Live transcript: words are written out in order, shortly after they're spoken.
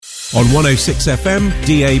On 106 FM,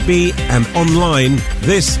 DAB and online,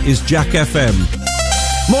 this is Jack FM.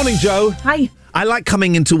 Morning, Joe. Hi. I like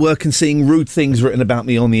coming into work and seeing rude things written about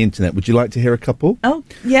me on the internet. Would you like to hear a couple? Oh,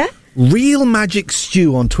 yeah? Real Magic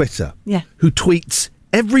Stew on Twitter. Yeah. Who tweets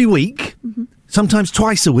every week, sometimes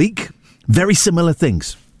twice a week, very similar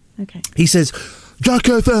things. Okay. He says, Jack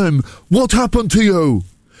FM, what happened to you?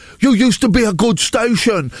 You used to be a good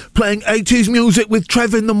station, playing 80s music with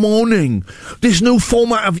Trev in the morning. This new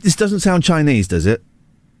format of... This doesn't sound Chinese, does it?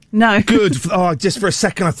 No. Good. Oh, just for a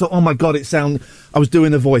second I thought, oh my God, I was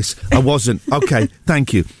doing a voice. I wasn't. Okay,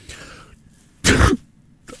 thank you.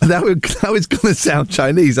 That was going to sound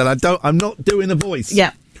Chinese, and I'm not doing a voice.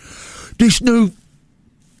 Yeah.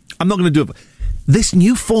 I'm not going to do it. This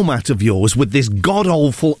new format of yours with this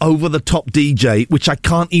god-awful over-the-top DJ, which I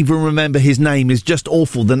can't even remember his name, is just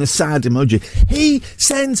awful, then a sad emoji. He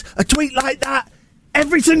sends a tweet like that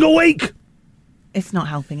every single week. It's not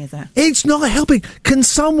helping, is it? It's not helping. Can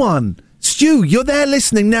someone... Stu, you're there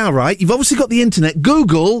listening now, right? You've obviously got the internet.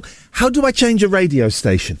 Google, how do I change a radio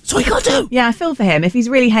station? So you got to do. Yeah, I feel for him. If he's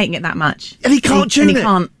really hating it that much. And he can't tune it. And he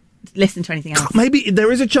can't listen to anything else. Maybe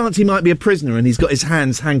there is a chance he might be a prisoner and he's got his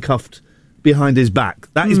hands handcuffed behind his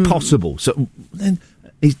back. That is possible. So then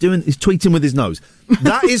he's tweeting with his nose.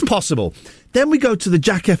 That is possible. Then we go to the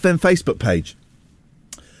Jack FM Facebook page.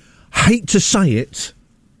 Hate to say it,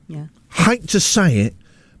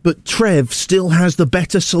 but Trev still has the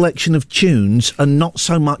better selection of tunes and not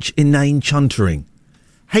so much inane chuntering.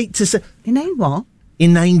 Hate to say... Inane what?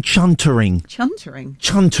 Inane chuntering. Chuntering?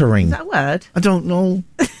 Chuntering. Is that a word? I don't know.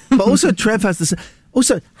 But also Trev has the...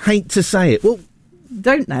 Also, hate to say it. Well...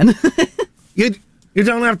 Don't then. You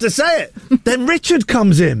don't have to say it. Then Richard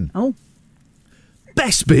comes in. Oh.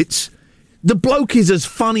 Best bits. The bloke is as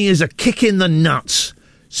funny as a kick in the nuts.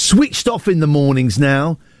 Switched off in the mornings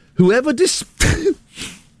now. Whoever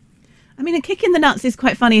I mean, a kick in the nuts is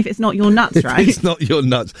quite funny if it's not your nuts, right? It's not your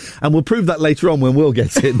nuts. And we'll prove that later on when Will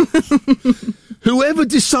gets in. Whoever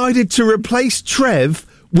decided to replace Trev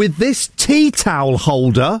with this tea towel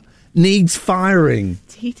holder needs firing.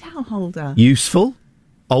 Tea towel holder? Useful.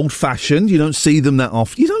 Old-fashioned. You don't see them that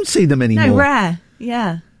often. You don't see them anymore. No, rare.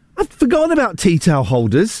 Yeah. I've forgotten about tea towel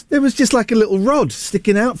holders. There was just like a little rod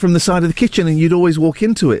sticking out from the side of the kitchen and you'd always walk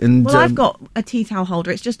into it. And well, I've got a tea towel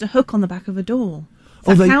holder. It's just a hook on the back of a door.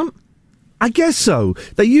 Does that count? I guess so.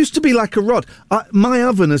 They used to be like a rod. My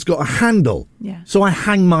oven has got a handle. Yeah. So I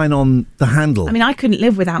hang mine on the handle. I mean, I couldn't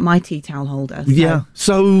live without my tea towel holder. So. Yeah.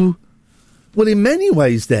 So, well, in many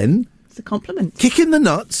ways then... It's a compliment. Kicking the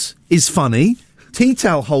nuts is funny. Tea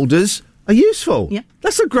towel holders are useful. Yeah.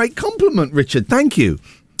 That's a great compliment, Richard. Thank you.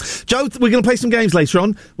 Joe, we're going to play some games later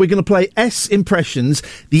on. We're going to play S impressions.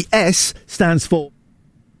 The S stands for...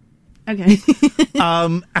 Okay.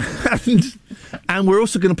 And we're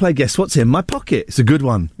also going to play Guess What's in My Pocket. It's a good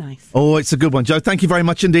one. Nice. Oh, it's a good one. Joe, thank you very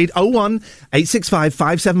much indeed. 01865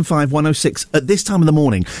 575 106. At this time of the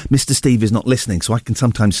morning, Mr. Steve is not listening, so I can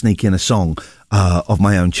sometimes sneak in a song of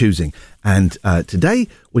my own choosing. And today,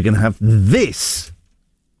 we're going to have this.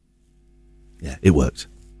 Yeah, it worked.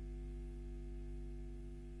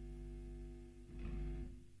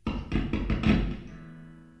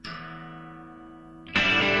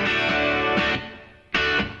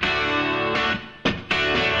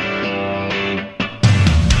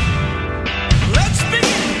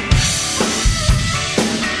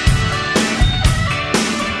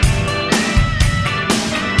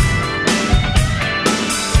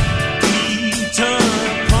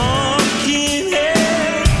 Pumpkin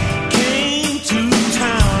head came to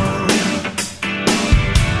town.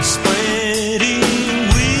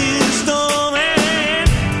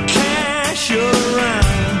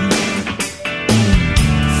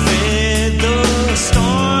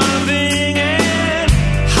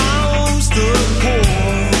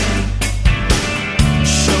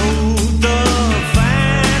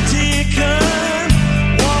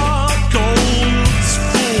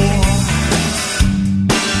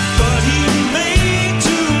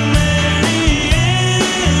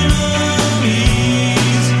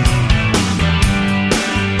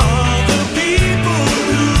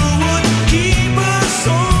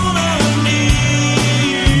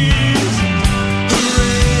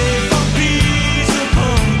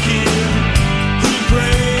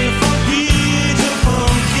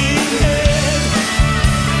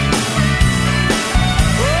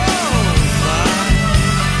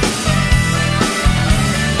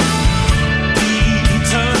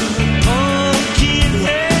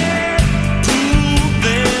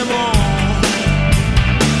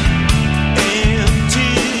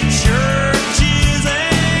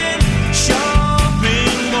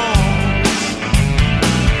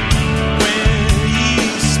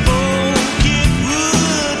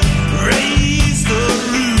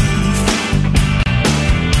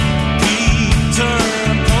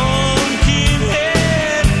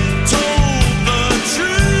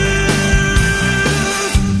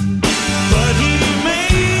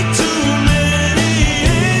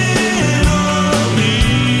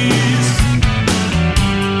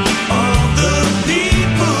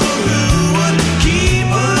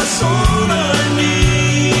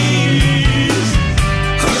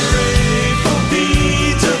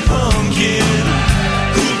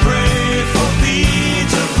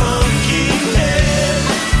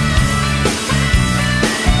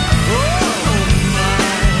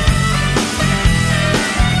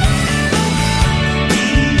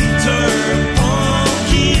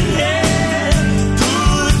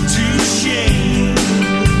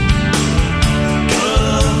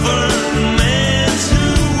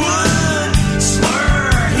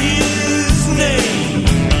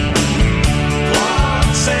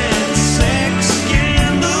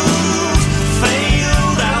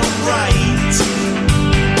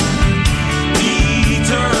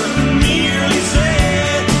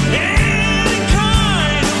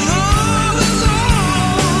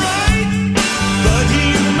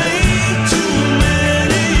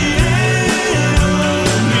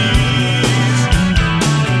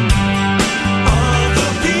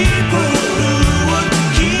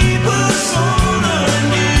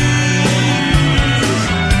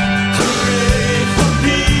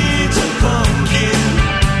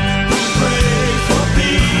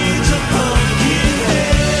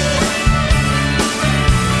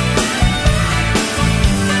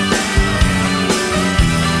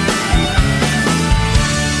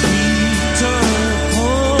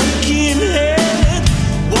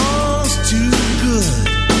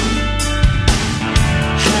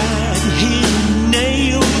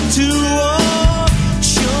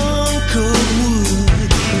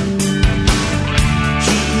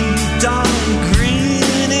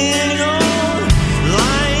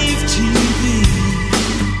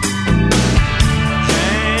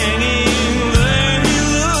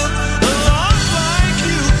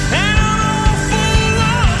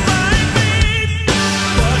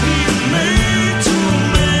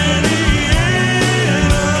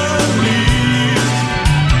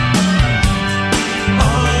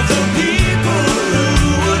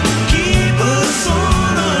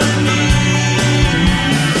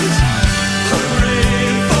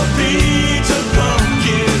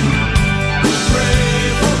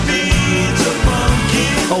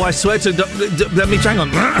 swear to... let me... hang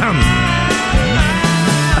on. I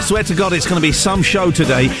swear to God, it's going to be some show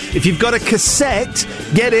today. If you've got a cassette,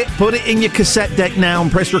 get it, put it in your cassette deck now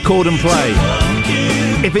and press record and play.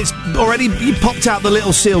 If it's already... you popped out the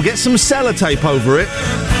little seal, get some sellotape over it.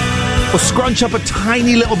 Or scrunch up a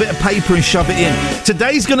tiny little bit of paper and shove it in.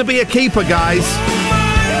 Today's going to be a keeper, guys.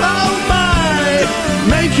 Oh,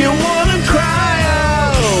 my! Make you want to cry out.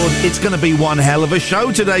 It's going to be one hell of a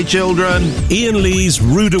show today, children. Ian Lee's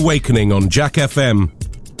Rude Awakening on Jack FM.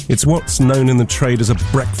 It's what's known in the trade as a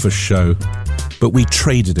breakfast show, but we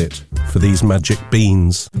traded it for these magic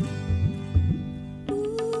beans.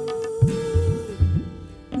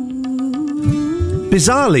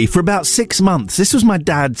 Bizarrely, for about 6 months, this was my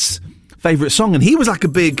dad's favourite song, and he was like a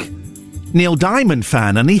big Neil Diamond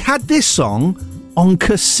fan, and he had this song on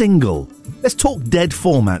single. Let's talk dead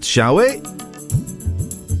formats, shall we?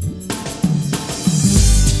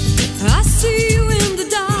 I see you in the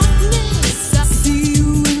darkness, I see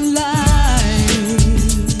you in light.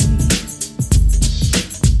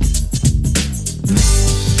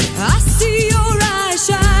 I see your eyes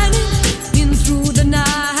shining in through the night.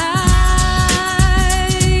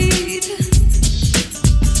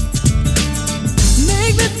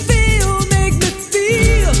 Make me feel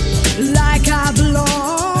like I belong.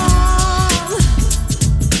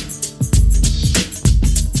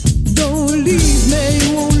 Don't leave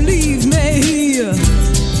me, won't leave me here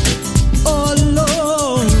all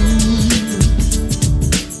alone.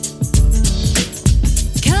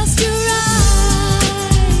 Cast your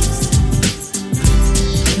eyes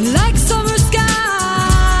like summer skies,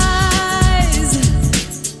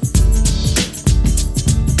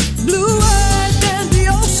 bluer than the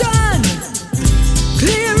ocean,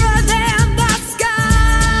 clearer than the sky.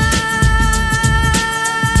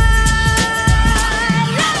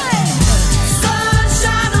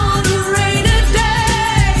 Sunshine on a rainy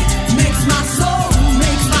day makes my soul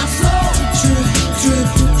trip, trip,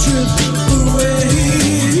 trip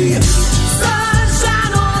away.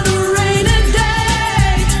 Sunshine on a rainy day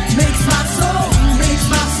makes my soul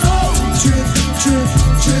trip, trip,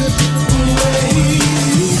 trip away.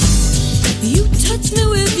 You touch me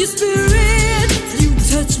with your spirit, you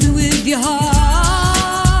touch me with your heart.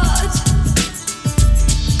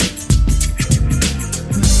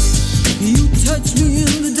 You touch me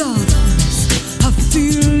in the darkness, I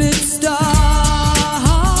feel it start.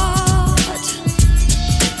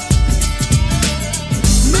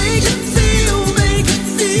 Make it feel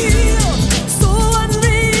so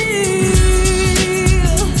unreal,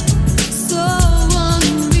 so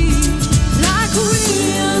unreal. Like a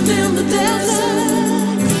wind in the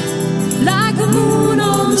desert, like a moon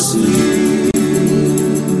on the sea.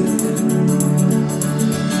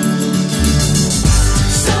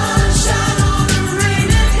 Sunshine on a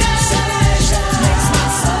rainy day makes my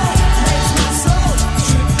soul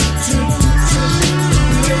trip, trip, trip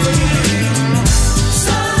away.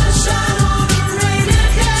 Sunshine on a rainy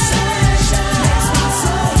day makes my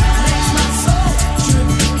soul trip,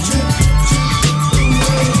 trip, trip away. Sunshine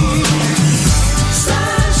on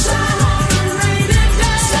a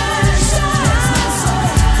rainy day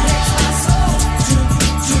makes my soul trip,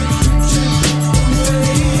 trip, trip away.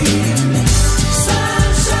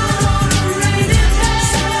 Sunshine on a rainy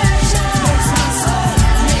day makes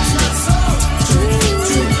my soul trip,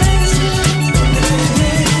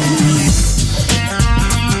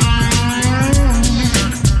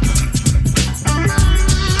 trip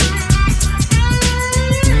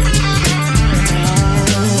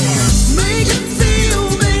Make it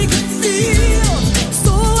feel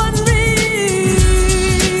so unreal,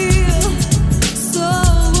 so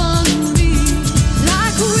unreal.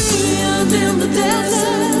 Like a wind in the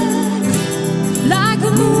desert, like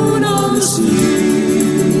a moon on the sea.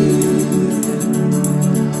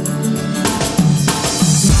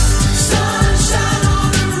 Sunshine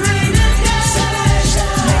on a rainy day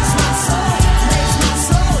makes my soul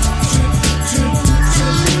trip, trip,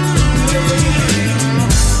 trip away.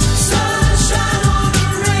 Sunshine on a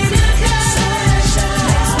rainy day makes my soul trip, trip away.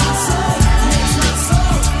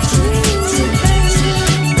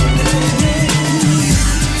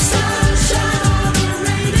 Sunshine on a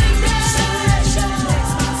rainy day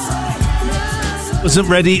makes my soul. Wasn't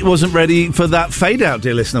ready for that fade out,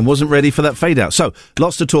 dear listener. Wasn't ready for that fade out. So,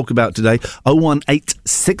 lots to talk about today.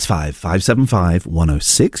 01865 575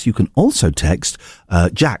 106. You can also text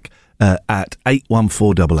Jack at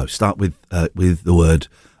 81400. Start with the word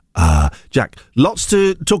Jack. Lots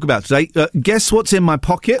to talk about today. Guess what's in my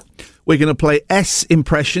pocket? We're going to play S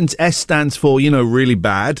impressions. S stands for, really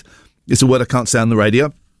bad. It's a word I can't say on the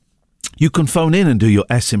radio. You can phone in and do your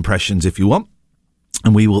S impressions if you want.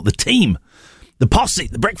 And the team The posse,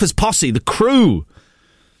 the breakfast posse, the crew.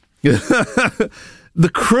 The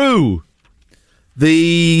crew.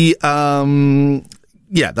 That's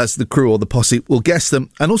the crew or the posse. We'll guess them.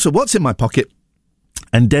 And also, what's in my pocket?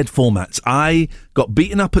 And dead formats. I got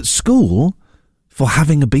beaten up at school for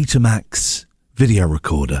having a Betamax video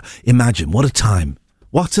recorder. Imagine, what a time.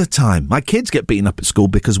 What a time. My kids get beaten up at school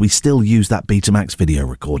because we still use that Betamax video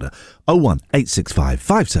recorder. 01865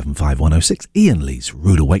 575 106. Ian Lee's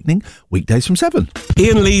Rude Awakening, weekdays from 7.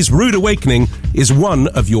 Ian Lee's Rude Awakening is one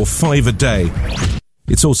of your 5 a day.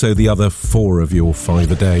 It's also the other 4 of your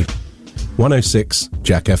 5 a day. 106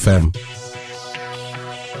 Jack FM.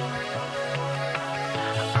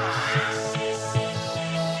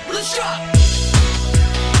 Let's drop.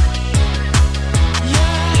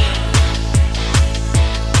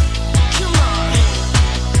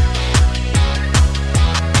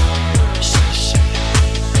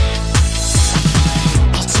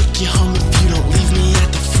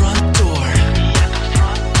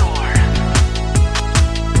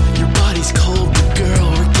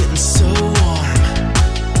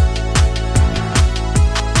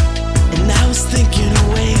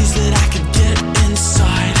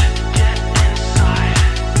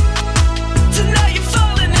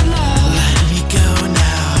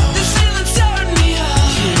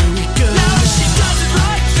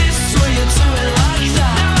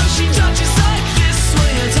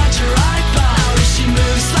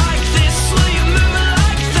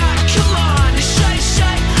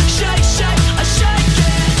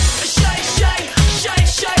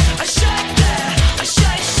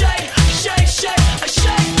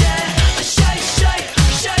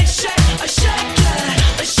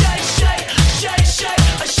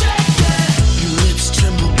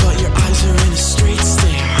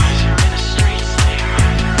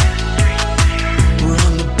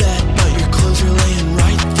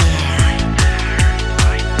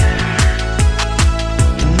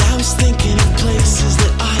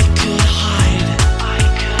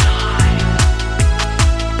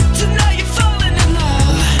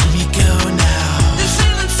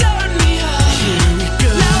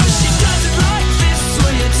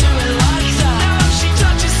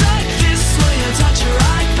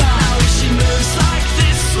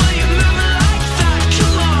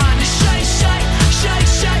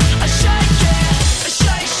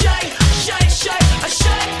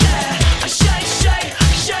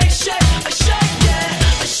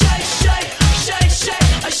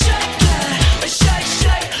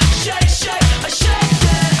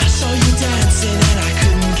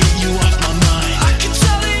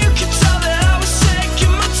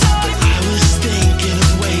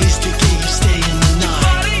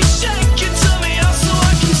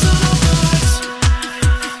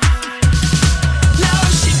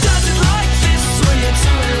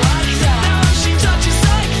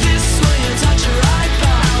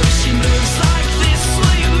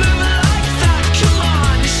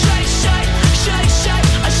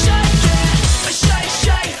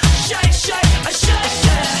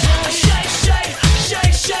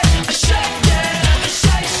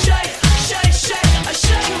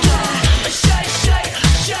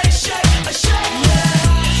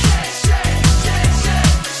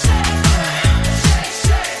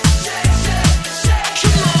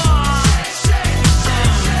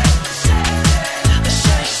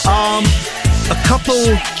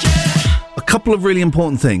 A couple of really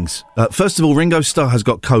important things. First of all, Ringo Starr has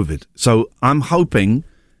got COVID, so I'm hoping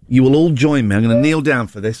you will all join me. I'm going to kneel down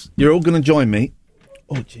for this. You're all going to join me.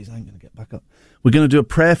 Oh, jeez, I ain't going to get back up. We're going to do a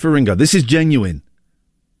prayer for Ringo. This is genuine.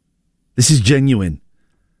 This is genuine.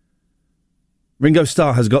 Ringo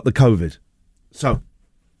Starr has got the COVID. So,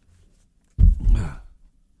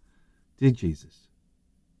 dear Jesus,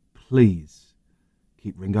 please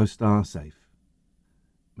keep Ringo Starr safe.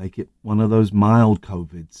 Make it one of those mild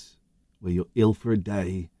COVIDs where you're ill for a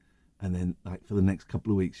day and then, like, for the next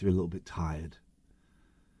couple of weeks, you're a little bit tired.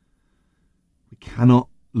 We cannot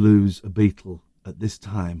lose a Beatle at this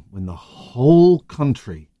time when the whole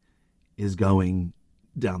country is going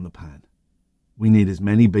down the pan. We need as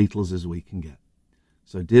many Beatles as we can get.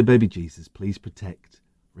 So, dear baby Jesus, please protect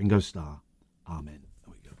Ringo Starr. Amen.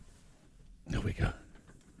 There we go. There we go.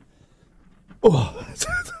 Oh,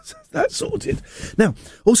 that's sorted. Now,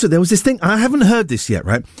 also, there was this thing, I haven't heard this yet,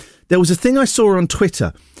 right? There was a thing I saw on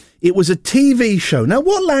Twitter. It was a TV show. Now,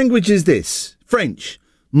 what language is this? French.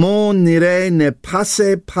 Mon nire ne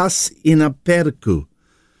passe pas inaperçu.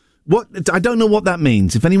 What? I don't know what that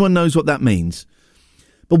means, if anyone knows what that means.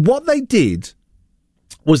 But what they did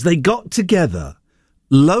was they got together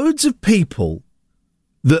loads of people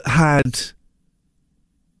that had,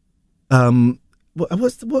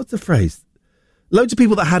 what's the phrase? loads of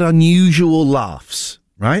people that had unusual laughs,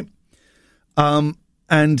 right?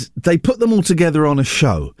 And they put them all together on a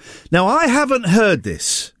show. Now, I haven't heard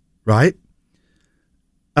this, right?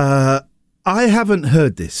 I haven't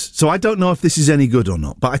heard this, so I don't know if this is any good or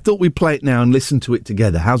not, but I thought we'd play it now and listen to it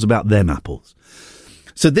together. How's about them apples?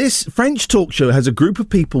 So this French talk show has a group of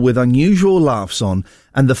people with unusual laughs on,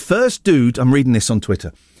 and the first dude, I'm reading this on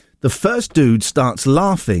Twitter, the first dude starts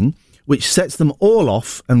laughing, which sets them all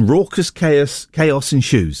off, and raucous chaos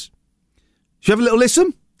ensues. Should you have a little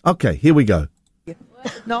listen? Okay, here we go.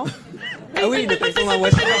 Non? Ah oui, il est passé dans la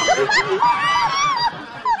voiture.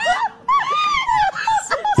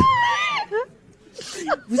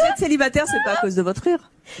 Vous êtes célibataire, c'est pas à cause de votre rire?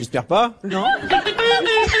 J'espère pas. Non.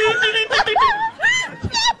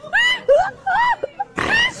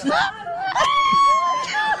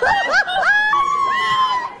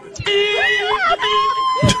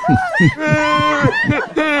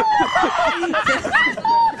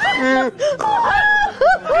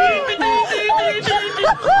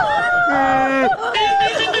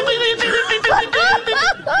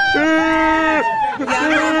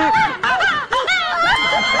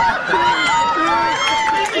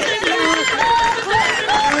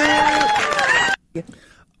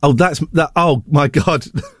 Oh, that's that. Oh my God,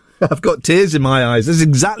 I've got tears in my eyes. That's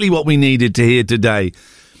exactly what we needed to hear today.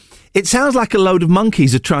 It sounds like a load of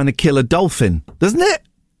monkeys are trying to kill a dolphin, doesn't it?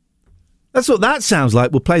 That's what that sounds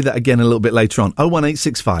like. We'll play that again a little bit later on.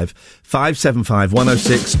 01865 575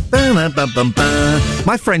 106.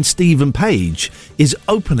 My friend Stephen Page is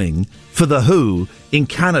opening for The Who in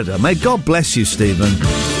Canada. May God bless you, Stephen.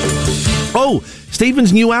 Oh,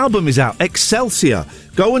 Stephen's new album is out, Excelsior.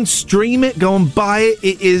 Go and stream it. Go and buy it.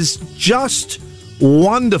 It is just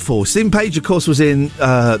wonderful. Stephen Page, of course, was in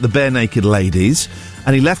the Bare Naked Ladies,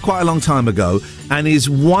 and he left quite a long time ago, and is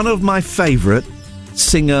one of my favourite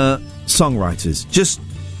singer-songwriters. Just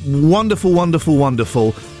wonderful, wonderful,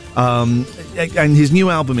 wonderful. And his new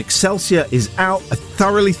album, Excelsior, is out. I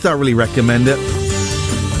thoroughly, thoroughly recommend it.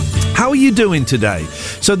 How are you doing today?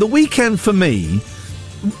 So the weekend for me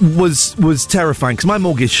was terrifying because my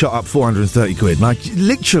mortgage shot up 430 quid. Like,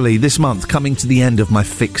 literally this month coming to the end of my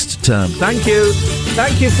fixed term. Thank you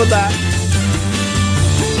for that.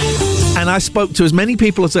 And I spoke to as many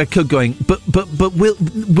people as I could, going, but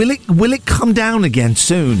will it come down again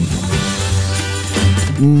soon?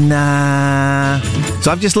 Nah.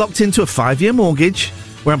 So I've just locked into a 5-year mortgage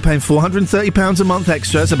where I'm paying £430 a month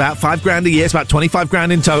extra. It's about $5,000 a year. It's about 25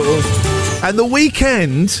 grand in total. And the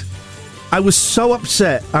weekend, I was so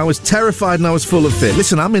upset. I was terrified and I was full of fear.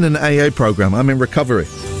 Listen, I'm in an AA program. I'm in recovery.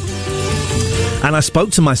 And I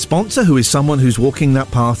spoke to my sponsor, who is someone who's walking that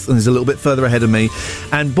path and is a little bit further ahead of me.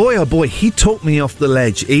 And boy, oh boy, he talked me off the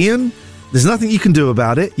ledge. Ian, there's nothing you can do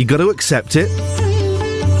about it. You got to accept it.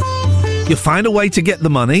 You'll find a way to get the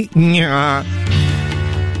money.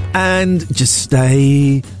 And just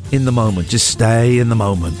stay in the moment. Just stay in the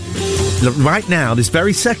moment. Right now, this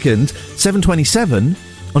very second, 7:27...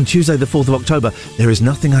 on Tuesday, the 4th of October, there is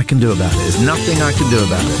nothing I can do about it. There's nothing I can do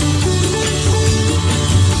about it.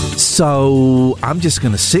 So I'm just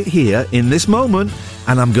going to sit here in this moment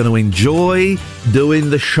and I'm going to enjoy doing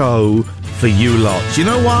the show for you lot. You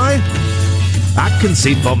know why? I can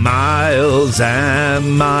see for miles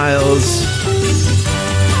and miles.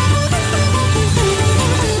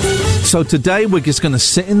 So today we're just going to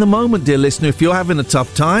sit in the moment, dear listener. If you're having a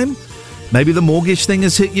tough time, maybe the mortgage thing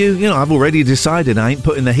has hit you. You know, I've already decided I ain't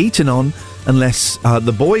putting the heating on unless my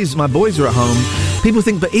boys are at home. People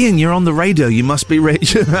think, but Ian, you're on the radio. You must be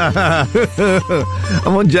rich. I'm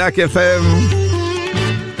on Jack FM.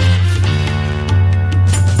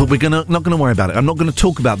 But we're not going to worry about it. I'm not going to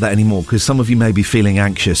talk about that anymore because some of you may be feeling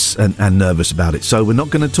anxious and nervous about it. So we're not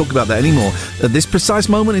going to talk about that anymore. At this precise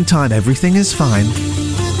moment in time, everything is fine.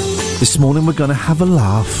 This morning we're going to have a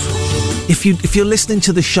laugh. If you're listening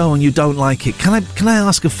to the show and you don't like it, can I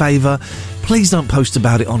ask a favour? Please don't post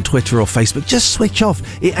about it on Twitter or Facebook. Just switch off.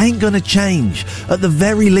 It ain't going to change. At the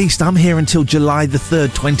very least, I'm here until July the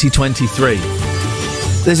 3rd, 2023.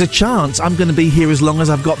 There's a chance I'm going to be here as long as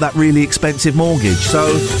I've got that really expensive mortgage. So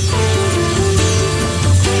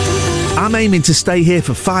I'm aiming to stay here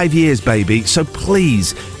for 5 years, baby. So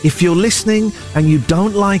please, if you're listening and you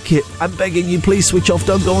don't like it, I'm begging you, please switch off.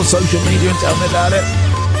 Don't go on social media and tell me about it.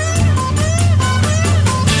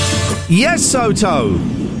 Yes, Soto.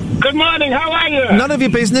 Good morning, how are you? None of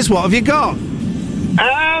your business. What have you got?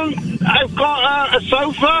 I've got a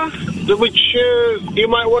sofa, which you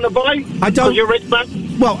might want to buy. I don't. You're rich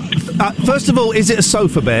man. Well, first of all, is it a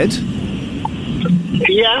sofa bed?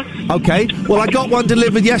 Yeah. Okay. Well, I got one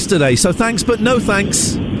delivered yesterday, so thanks, but no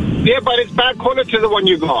thanks. Yeah, but it's bad quality, the one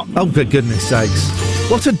you got. Oh, for goodness sakes.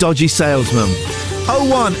 What a dodgy salesman.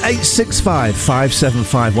 01865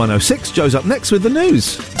 575 106. Joe's up next with the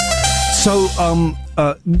news. So,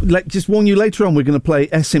 just warn you, later on we're going to play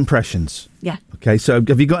S impressions. Yeah. Okay, so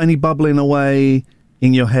have you got any bubbling away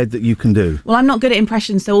in your head that you can do? Well, I'm not good at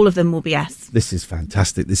impressions, so all of them will be S. This is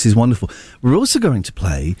fantastic. This is wonderful. We're also going to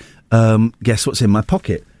play Guess What's in My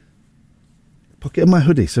Pocket. Pocket of my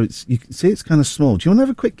hoodie. So you can see it's kind of small. Do you want to have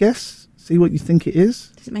a quick guess? See what you think it is?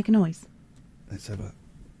 Does it make a noise? Let's have a...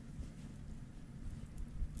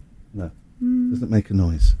 No. Doesn't make a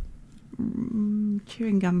noise.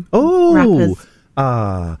 Chewing gum. Oh! Wrappers.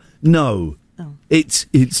 No. Oh.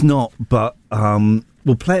 It's not, but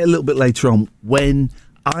we'll play it a little bit later on when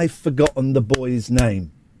I've forgotten the boy's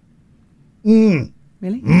name.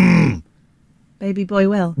 Really? Baby boy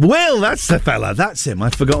Will. Will, that's the fella. That's him.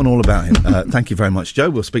 I've forgotten all about him. Thank you very much, Joe.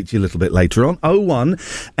 We'll speak to you a little bit later on.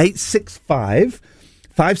 01865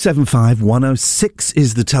 575 106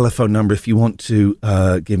 is the telephone number if you want to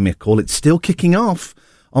give me a call. It's still kicking off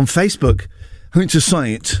on Facebook. I hate to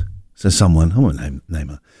say it, says someone. I won't name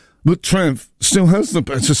her. But Trev still has the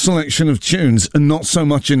better selection of tunes and not so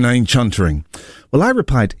much inane chuntering. Well, I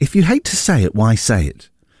replied, if you hate to say it, why say it?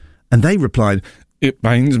 And they replied, it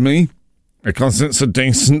pains me because it's a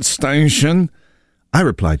decent station. I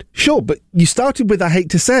replied, sure, but you started with I hate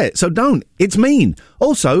to say it, so don't. It's mean.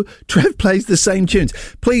 Also, Trev plays the same tunes.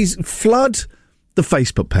 Please flood the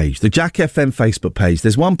Facebook page, the Jack FM Facebook page.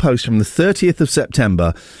 There's one post from the 30th of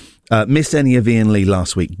September. Missed any of Ian Lee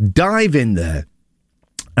last week. Dive in there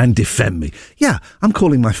and defend me. Yeah, I'm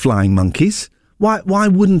calling my flying monkeys. Why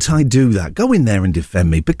wouldn't I do that? Go in there and defend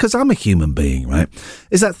me, because I'm a human being, right?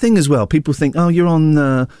 Is that thing as well. People think, oh, you're on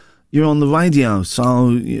the radio,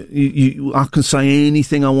 so I can say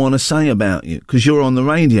anything I want to say about you because you're on the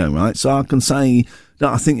radio, right? So I can say that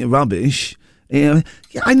I think you're rubbish. Yeah,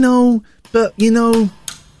 I know, but,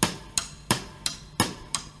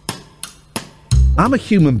 I'm a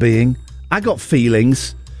human being. I got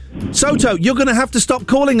feelings. Soto, you're going to have to stop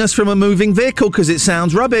calling us from a moving vehicle because it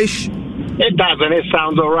sounds rubbish. It doesn't. It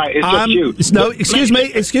sounds all right. It's just you. No,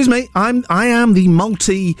 excuse me. I am the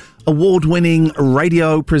multi-award-winning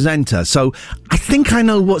radio presenter, so I think I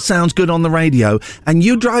know what sounds good on the radio, and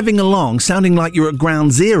you driving along sounding like you're at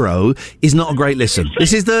ground zero is not a great listen.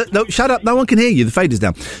 This is no, shut up. No one can hear you. The fader's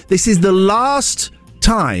down. This is the last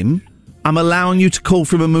time I'm allowing you to call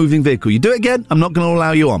from a moving vehicle. You do it again, I'm not going to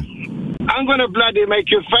allow you on. I'm going to bloody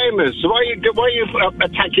make you famous. Why are you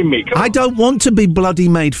attacking me? Come on. I don't want to be bloody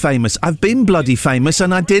made famous. I've been bloody famous,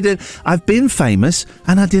 and I didn't. I've been famous,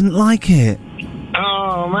 and I didn't like it.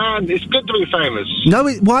 Oh, man, it's good to be famous. No,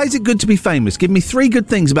 why is it good to be famous? Give me 3 good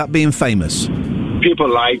things about being famous. People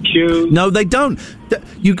like you. No, they don't.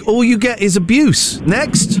 All you get is abuse.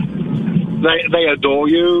 Next. They adore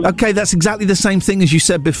you. Okay, that's exactly the same thing as you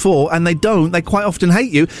said before, and they don't. They quite often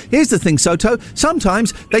hate you. Here's the thing, Soto.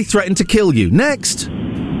 Sometimes they threaten to kill you. Next.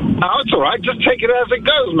 Oh, it's all right. Just take it as it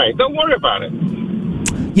goes, mate. Don't worry about it.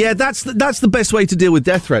 Yeah, that's the best way to deal with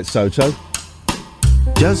death threats, Soto.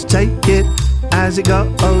 Just take it as it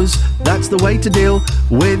goes. That's the way to deal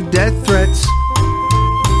with death threats.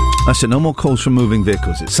 I said no more calls from moving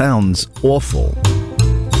vehicles. It sounds awful.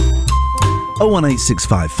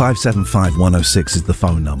 01865 575 106 is the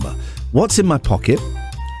phone number. What's in my pocket?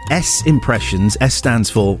 S impressions. S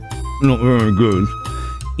stands for not very good.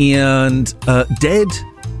 And dead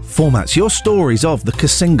formats. Your stories of the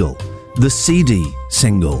K-single, the CD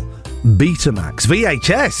single, Betamax,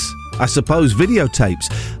 VHS, I suppose,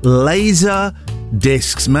 videotapes, laser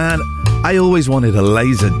discs. Man, I always wanted a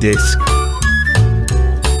laser disc. Do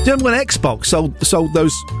you remember when Xbox sold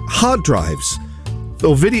those hard drives?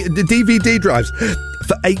 Or the DVD drives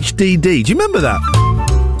for HDD. Do you remember that?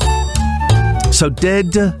 So dead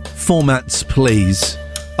formats, please.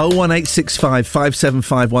 01865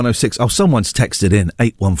 575 106. Oh, someone's texted in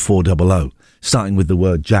 81400, starting with the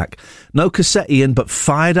word Jack. No cassette, Ian, but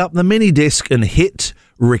fired up the mini disc and hit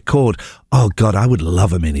record. Oh God, I would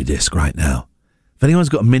love a mini disc right now. If anyone's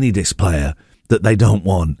got a mini disc player that they don't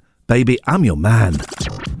want, baby, I'm your man.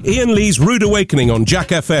 Ian Lee's Rude Awakening on Jack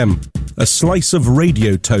FM. A slice of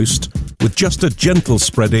radio toast with just a gentle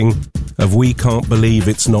spreading of We Can't Believe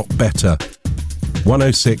It's Not Better.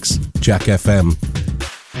 106 Jack FM.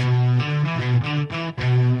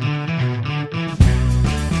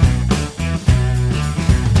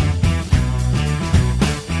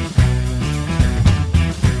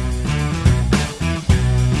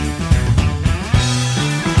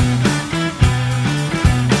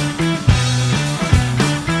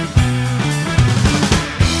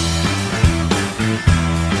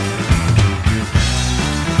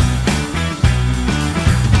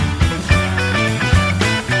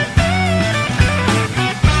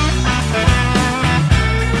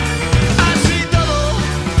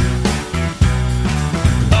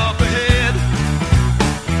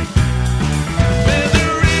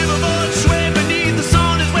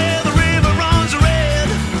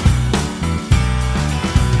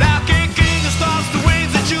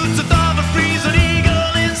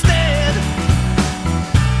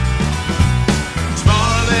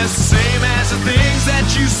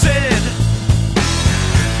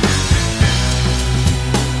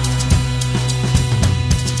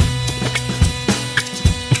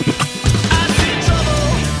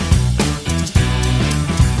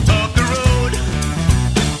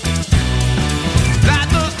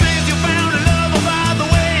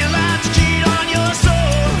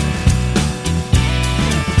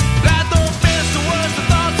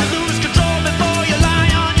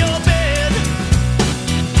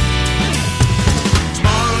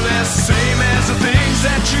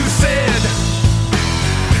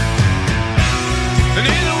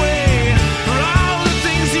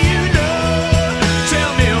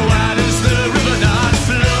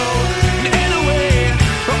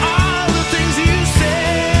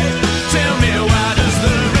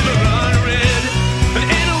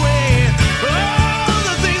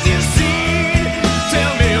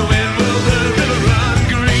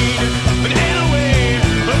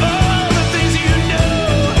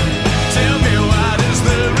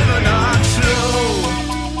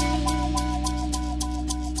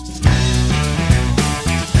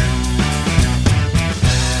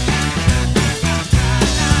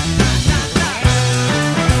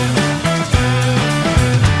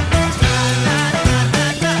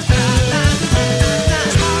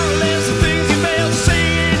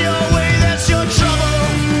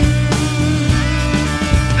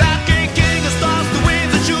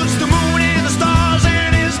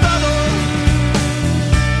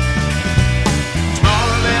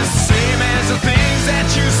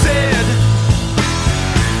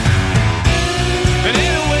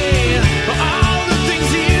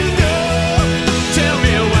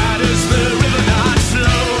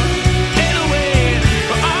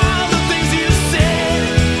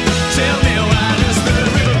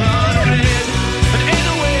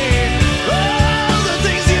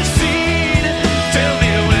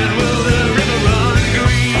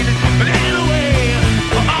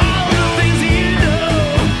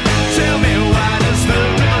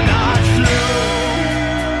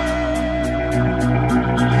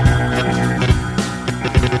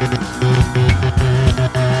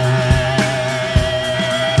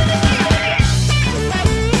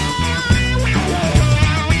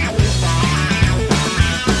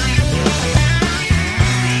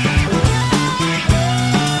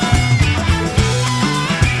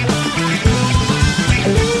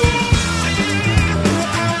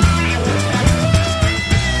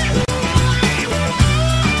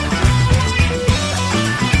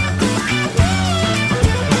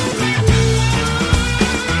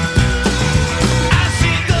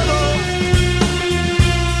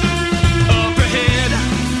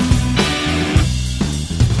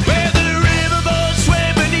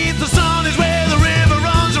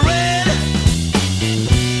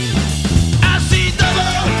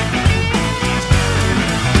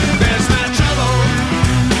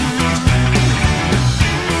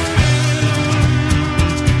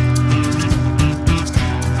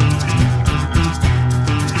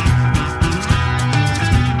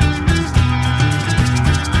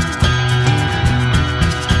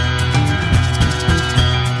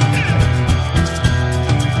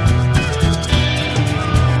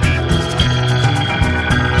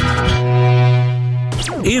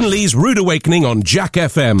 Ian Lee's Rude Awakening on Jack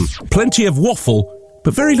FM. Plenty of waffle,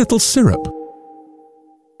 but very little syrup.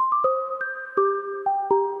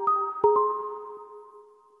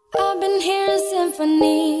 I've been hearing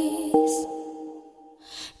symphonies.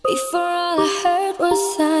 Before all I heard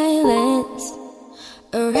was silence.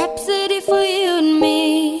 A rhapsody for you and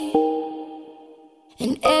me.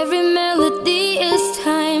 And every melody is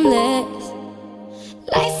timeless.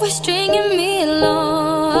 Life was stringing me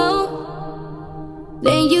along.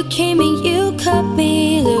 Then you came and you cut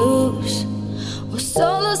me loose. Was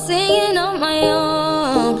solo singing on my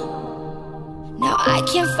own. Now I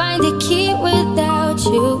can't find a key without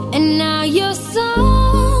you. And now your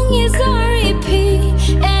song is on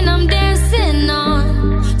repeat. And I'm dancing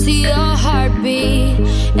on to your heartbeat.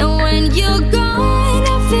 And when you're gone,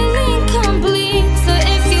 I feel incomplete. So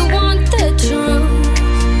if you want the truth,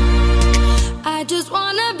 I just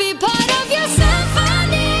wanna be part of your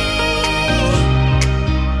symphony.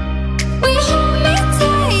 We hold me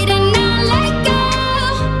tight and not let go.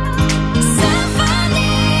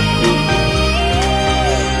 Symphony,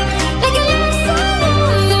 like a love song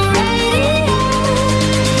on the radio.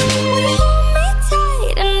 We hold me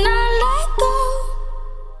tight and not let go.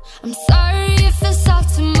 I'm sorry if it's all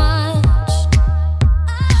too much,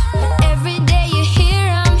 but every day you're here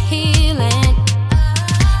I'm healing.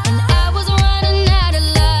 And I was running out of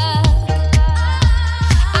luck.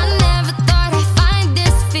 I never thought I'd find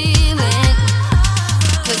this feeling.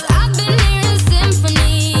 'Cause I've been hearing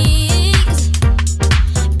symphonies.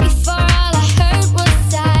 Before all I heard was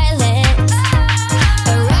silence. A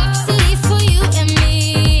rhapsody for you and me.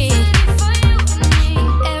 And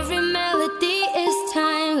every melody is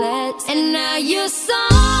timeless. And now your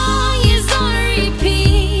song is on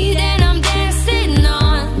repeat. And I'm dancing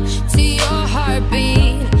on to your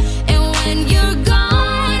heartbeat. And when you're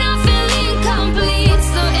gone, I feel incomplete.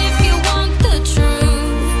 So if you want the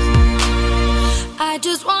truth, I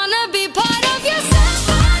just wanna be part of your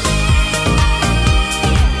symphony.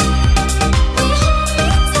 We hold me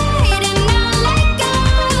tight and not let go.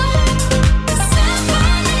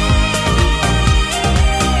 Symphony,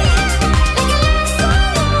 like a love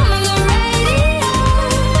song on the radio.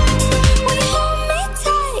 We hold me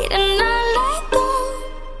tight and not let go.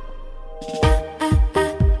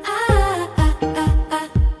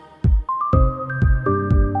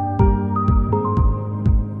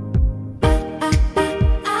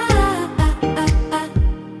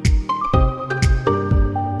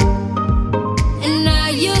 And now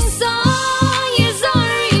your song is on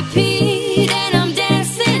repeat. And I'm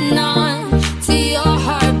dancing on to your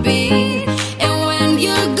heartbeat. And when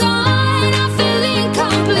you're gone, I feel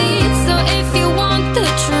incomplete. So if you want the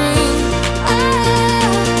truth,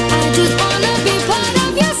 I just wanna be part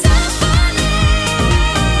of your symphony.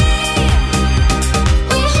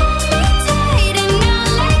 We hold me tight and not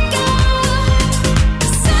let go.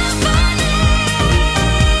 Symphony,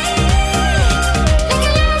 like a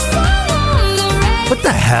love song on the radio. What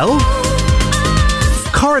the hell?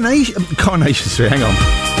 Coronation Street, hang on.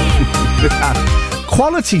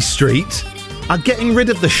 Quality Street are getting rid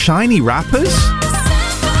of the shiny wrappers?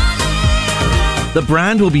 The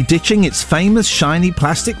brand will be ditching its famous shiny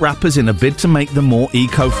plastic wrappers in a bid to make them more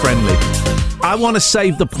eco-friendly. I want to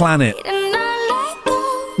save the planet.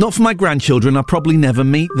 Not for my grandchildren, I'll probably never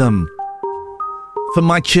meet them. For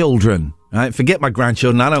my children, right? Forget my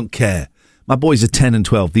grandchildren, I don't care. My boys are 10 and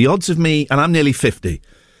 12. The odds of me, and I'm nearly 50,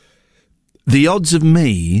 the odds of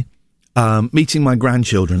me meeting my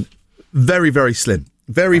grandchildren, very, very slim.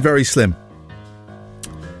 Very, very slim.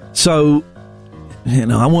 So,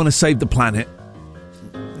 I want to save the planet.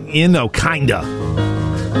 Kinda.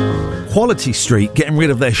 Quality Street getting rid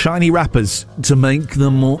of their shiny wrappers to make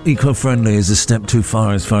them more eco-friendly is a step too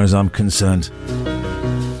far as I'm concerned.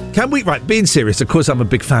 Can we, right, being serious, of course I'm a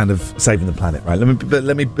big fan of saving the planet, right?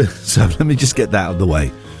 Let me just get that out of the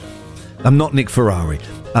way. I'm not Nick Ferrari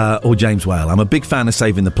or James Whale. I'm a big fan of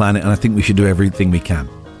saving the planet, and I think we should do everything we can.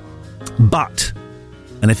 But,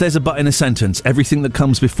 and if there's a but in a sentence, everything that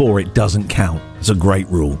comes before it doesn't count. It's a great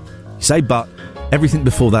rule. You say but, everything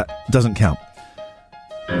before that doesn't count.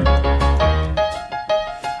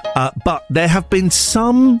 But there have been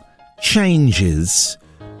some changes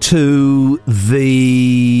to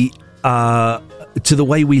the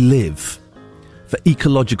way we live for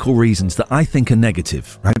ecological reasons that I think are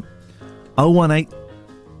negative, right? 018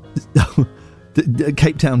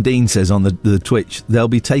 Cape Town Dean says on the Twitch, they'll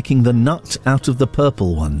be taking the nut out of the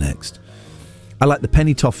purple one next. I like the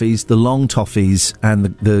penny toffees, the long toffees,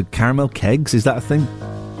 and the caramel kegs. Is that a thing?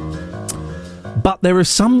 But there are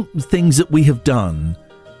some things that we have done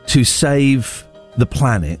to save the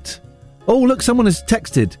planet. Oh, look, someone has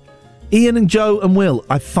texted. Ian and Joe and Will,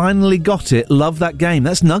 I finally got it. Love that game.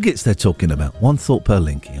 That's nuggets they're talking about. One thought per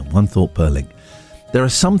link, Ian. One thought per link. There are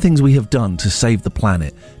some things we have done to save the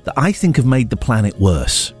planet that I think have made the planet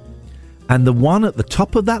worse. And the one at the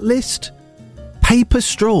top of that list, paper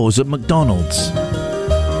straws at McDonald's.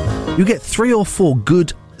 You get 3 or 4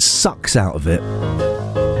 good sucks out of it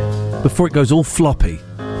before it goes all floppy.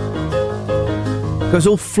 It goes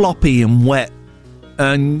all floppy and wet,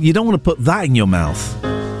 and you don't want to put that in your mouth.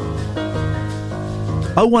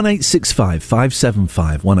 01865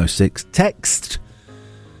 575 106. Text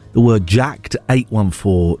the word Jack to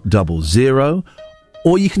 81400,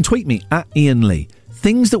 or you can tweet me at Ian Lee.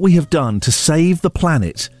 Things that we have done to save the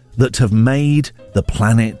planet that have made the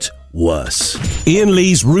planet worse. Ian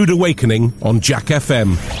Lee's Rude Awakening on Jack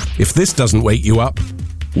FM. If this doesn't wake you up,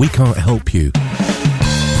 we can't help you.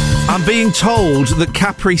 I'm being told that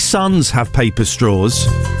Capri Suns have paper straws,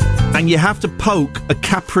 and you have to poke a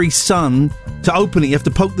Capri Sun to open it. You have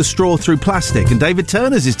to poke the straw through plastic. And David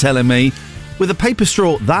Turners is telling me, with a paper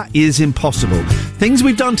straw, that is impossible. Things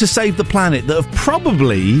we've done to save the planet that have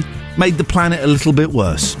probably made the planet a little bit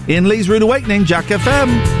worse. Ian Lee's Rude Awakening, Jack FM.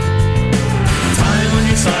 Time on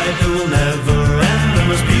your side that will never end. The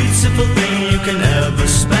most beautiful thing you can ever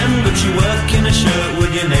spend. But you work in a shirt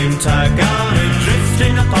with your name tag on it,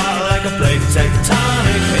 drifting apart like a plate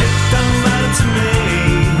tectonic. It don't matter to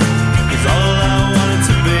me, 'cause all I wanted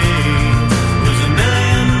to be was a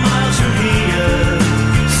million miles from here,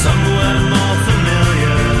 somewhere more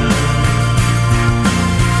familiar.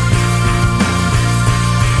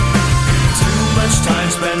 Too much time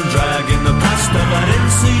spent dragging the past up. I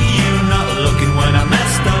didn't see you not looking when I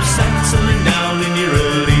messed up. Settling down in your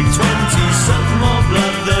early 20s, something more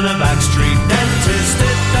blood than a backstreet dentist.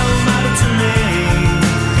 It don't matter to me,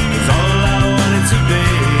 'cause all I wanted to be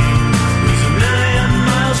was a million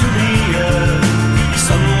miles from here,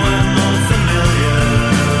 somewhere more familiar.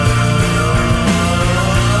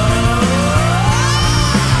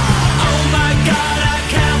 Oh my God, I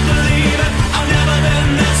can't believe it. I've never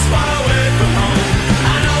been this far away from home.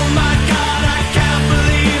 And oh my God, I can't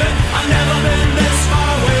believe it. I've never been this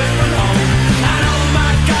far away from home. And oh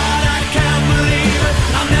my God, I can't believe it.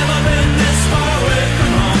 I've never been this far away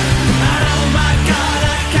from home. And oh my God,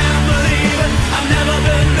 I can't believe it. I've never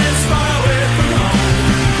been this far away from home.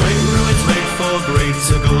 Great ruins make for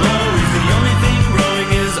greater glories. The only thing growing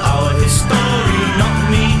is our history. Knock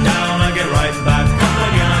me down, I get right back up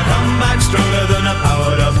again. I come back stronger than a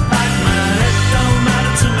powered up Pac-Man. It don't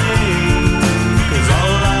matter to me, 'cause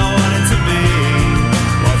all I wanted to be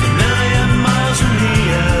was a million miles from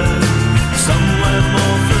here, somewhere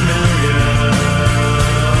more familiar.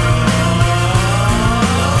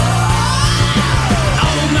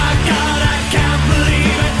 Oh my God, I can't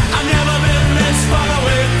believe it. I've never been this far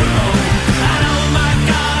away from home. And oh my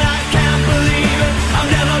God, I can't believe it.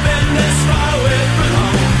 I've never been this far away from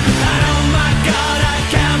home. And oh my God, I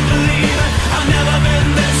can't believe it. I've never been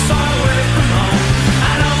this far away from home.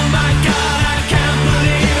 And oh my God, I can't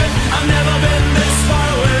believe it. I've never been this far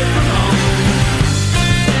away from home.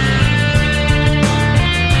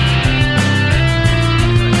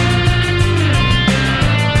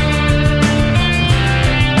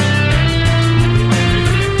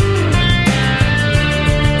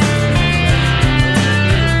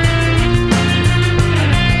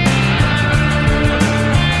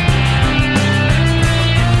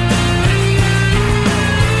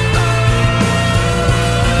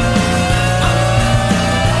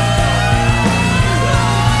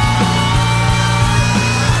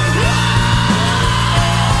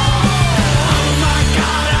 Oh my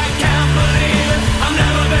God, I can't believe it. I've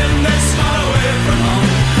never been this far away from home.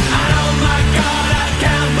 And oh my God, I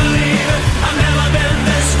can't believe it. I've never been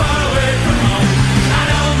this far away from home. And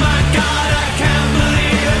oh my God, I can't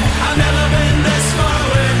believe it. I've never been this far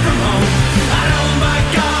away from home. And oh my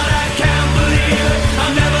God, I can't believe it.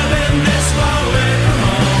 I've never been this far away from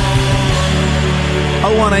home.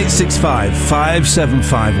 01865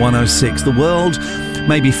 575 106. The world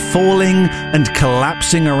may be falling and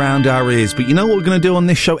collapsing around our ears, but you know what we're going to do on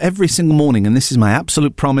this show every single morning, and this is my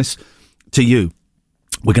absolute promise to you.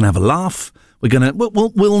 We're going to have a laugh.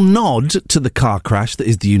 We'll nod to the car crash that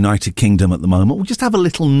is the United Kingdom at the moment. We'll just have a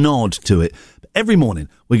little nod to it. But every morning,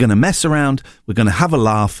 we're going to mess around. We're going to have a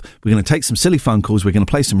laugh. We're going to take some silly phone calls. We're going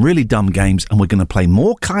to play some really dumb games, and we're going to play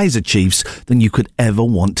more Kaiser Chiefs than you could ever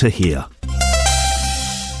want to hear.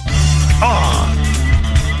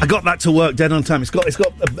 I got that to work dead on time. It's got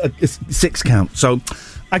a 6 count. So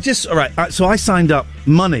I signed up.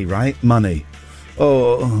 Money.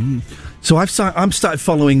 So I've started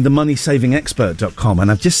following the moneySavingExpert.com, and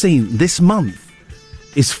I've just seen this month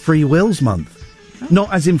is Free Wills Month.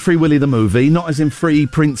 Not as in Free Willy the movie, not as in Free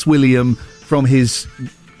Prince William from his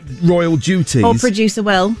royal duties. Or Producer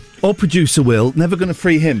Will. Or Producer Will. Never going to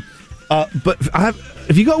free him. But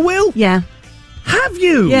have you got a will? Yeah. Have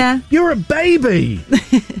you? Yeah. You're a baby.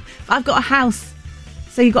 I've got a house.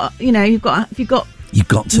 So if you've got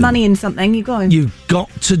to money in something, you've got to. You've got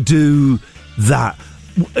to do that.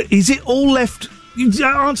 Is it all left?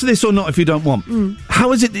 Answer this or not if you don't want.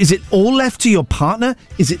 How is it? Is it all left to your partner?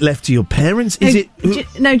 Is it left to your parents? Is it? Do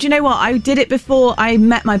you know what? I did it before I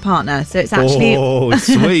met my partner, so it's actually. Oh,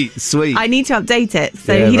 sweet. I need to update it,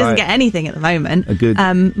 so Yeah, he doesn't right. get anything at the moment. Good.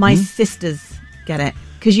 My sisters get it.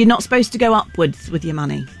 Because you're not supposed to go upwards with your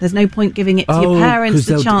money. There's no point giving it to your parents.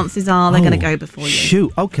 The chances are they're going to go before you.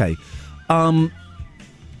 Shoot, okay. I'm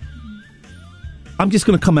just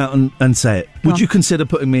going to come out and say it. Would you consider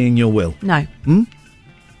putting me in your will? No.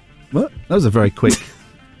 What? That was a very quick...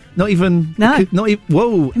 Not even... No. Not even...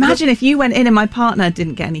 Whoa. Imagine if you went in and my partner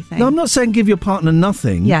didn't get anything. No, I'm not saying give your partner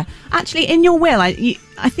nothing. Yeah. Actually, in your will, I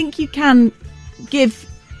think you can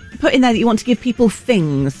put in there that you want to give people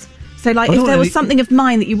things. So, if there was something of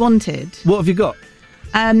mine that you wanted. What have you got?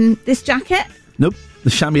 This jacket. Nope. The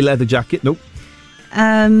chamois leather jacket. Nope.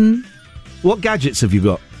 What gadgets have you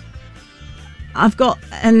got? I've got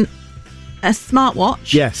a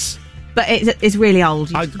smartwatch. Yes. But it's really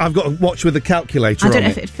old. I've got a watch with a calculator on it. I don't know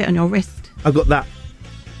if it'd fit on your wrist. I've got that.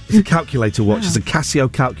 It's a calculator watch. It's a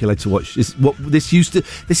Casio calculator watch. This is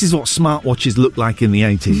what smartwatches looked like in the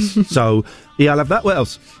 80s. So, yeah, I'll have that. What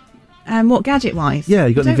else? What gadget-wise? Yeah,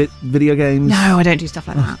 you got any video games? No, I don't do stuff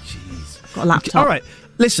like that. Jeez. I've got a laptop. All right,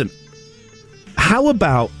 listen. How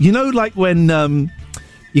about, like when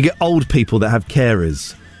you get old people that have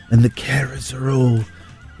carers, and the carers are all,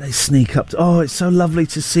 they sneak up to, it's so lovely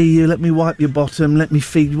to see you, let me wipe your bottom, let me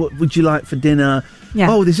feed, what would you like for dinner?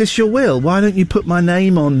 Yeah. Oh, is this your will? Why don't you put my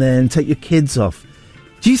name on there and take your kids off?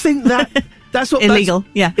 Do you think that's what... Illegal,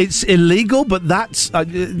 yeah. It's illegal, but that's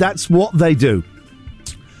what they do.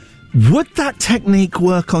 Would that technique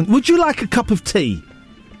work on... Would you like a cup of tea?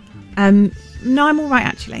 No, I'm all right,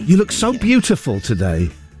 actually. You look so beautiful today.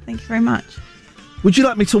 Thank you very much. Would you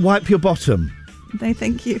like me to wipe your bottom? No,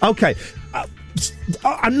 thank you. Okay.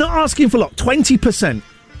 I'm not asking for a lot. 20%.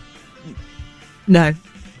 No.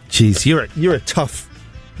 Jeez, you're a tough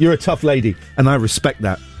lady, and I respect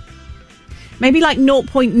that. Maybe like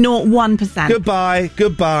 0.01%.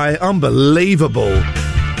 Goodbye. Unbelievable.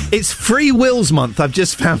 It's Free Wills Month, I've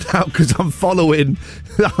just found out, because I'm following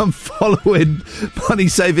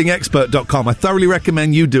moneysavingexpert.com. I thoroughly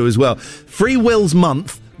recommend you do as well.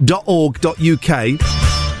 freewillsmonth.org.uk.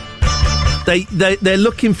 They're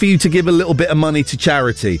looking for you to give a little bit of money to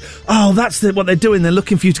charity. Oh, that's what they're doing. They're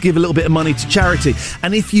looking for you to give a little bit of money to charity.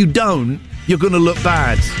 And if you don't, you're going to look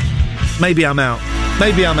bad. Maybe I'm out.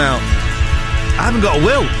 I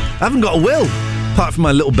haven't got a will. Apart from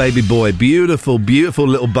my little baby boy, beautiful, beautiful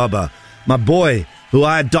little Bubba, my boy, who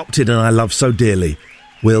I adopted and I love so dearly,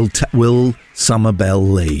 Will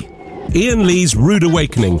Somerbell Lee. Ian Lee's Rude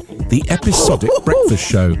Awakening, the episodic breakfast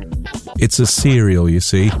show. It's a serial, you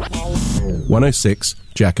see. 106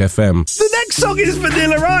 Jack FM. The next song is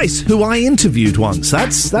Vanilla Ice, who I interviewed once.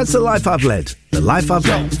 That's the life I've led. The life I've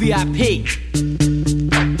led. VIP.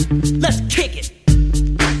 Let's kick it.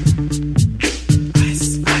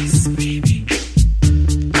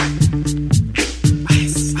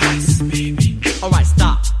 Alright,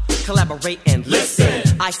 stop, collaborate and listen.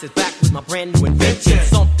 Ice is back with my brand new invention.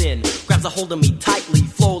 Something grabs a hold of me tightly,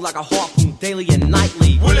 flow like a harpoon daily and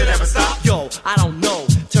nightly. Will it ever stop? Yo, I don't know.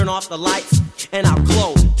 Turn off the lights and I'll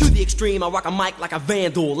glow. To the extreme, I rock a mic like a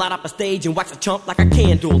vandal. Light up a stage and wax a chump like a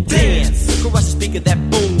candle. Dance, crush a speaker that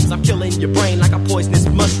booms. I'm killing your brain like a poisonous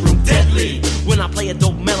mushroom. Deadly, when I play a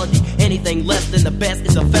dope melody. Anything less than the best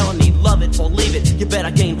is a felony. Love it or leave it, you better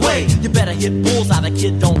gain weight. You better hit bullseye, the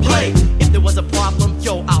kid don't play. If there was a problem,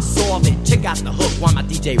 yo, I'll solve it. Check out the hook while my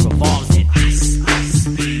DJ revolves it. Ice, ice,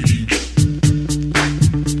 baby.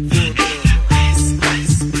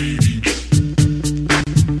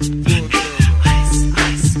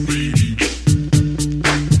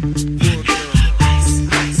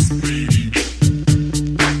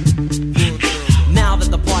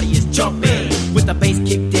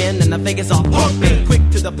 Vegas all pumping, quick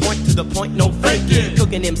to the point, no faking.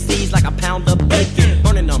 Cooking MCs like a pound of bacon,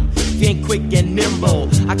 burning them. If you ain't quick and nimble,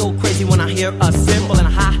 I go crazy when I hear a cymbal and a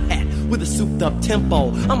hi-hat with a souped up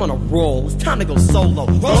tempo. I'm on a roll, it's time to go solo.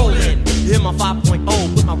 Rollin', hit my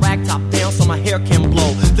 5.0, put my rag top down so my hair can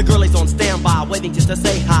blow. The girl is on standby, waiting just to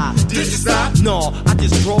say hi. Did you stop? No, I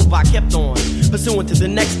just drove by, kept on, pursuing to the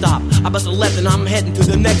next stop. I bust a left and I'm heading to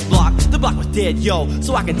the next block. The block was dead, yo,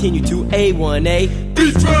 so I continued to A1A.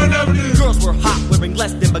 Beachfront Avenue. Girls were hot, wearing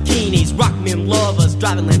less than bikinis. Rock men lovers,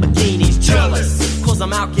 driving Lamborghinis. Jealous, cause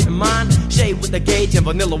I'm out getting mine. Shade with the gauge and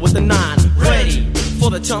vanilla with the 9. Ready for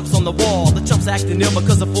the chumps on the wall. The chumps acting ill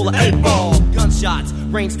because they're full of 8-ball. Gunshots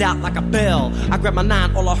ranged out like a bell. I grabbed my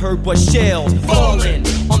 9, all I heard was shells falling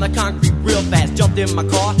on the concrete real fast. Jumped in my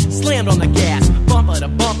car, slammed on the gas. Bumper to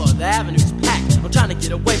bumper, the avenue's packed. I'm trying to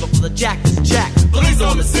get away before the jack is jacked. Police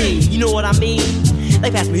on the scene, you know what I mean? They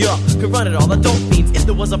passed me up, could run it all the dope fiends. If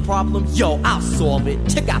there was a problem, yo, I'll solve it.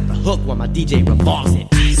 Check out the hook while my DJ revolves it.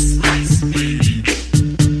 Ice, ice, baby.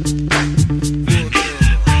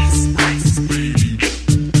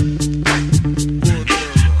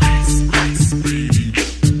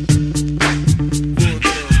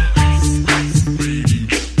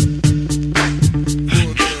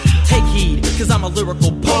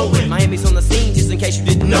 Lyrical poet. Miami's on the scene, just in case you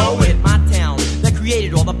didn't know it. My town that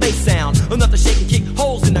created all the bass sound. Enough to shake and kick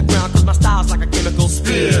holes in the ground, cause my style's like a chemical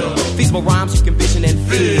spill. Feasible rhymes you can vision and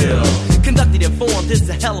feel. Conducted in form, this is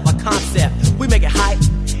a hell of a concept. We make it hype,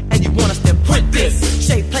 and you want us to print this.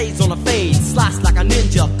 Shape plays on a fade, slice like a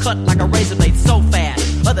ninja, cut like a razor blade so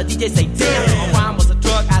fast. Other DJs say, damn, if a rhyme was a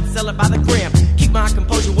drug, I'd sell it by the gram. Keep my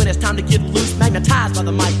composure when it's time to get loose. Magnetized by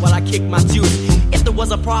the mic while I kick my juice. If there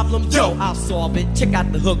was a problem, yo, I'll solve it. Check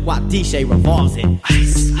out the hook while DJ revolves it.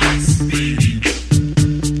 Ice, ice, baby.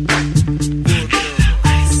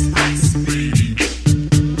 Ice, ice, baby.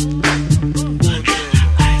 Ice,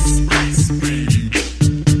 ice, baby.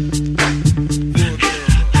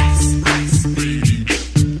 Ice, ice, baby.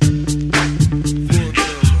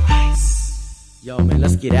 Yo, man,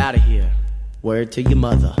 let's get out of here. Word to your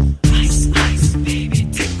mother. Ice, ice, baby.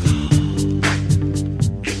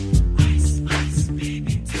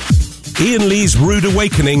 Ian Lee's Rude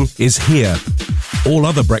Awakening is here. All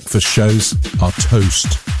other breakfast shows are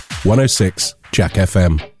toast. 106 Jack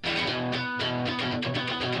FM.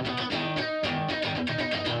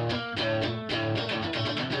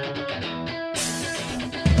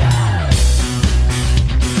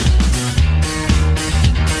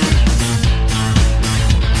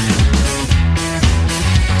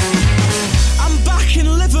 I'm back in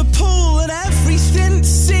Liverpool and everything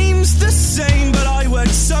seems the same, but I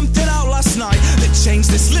worked something out last night that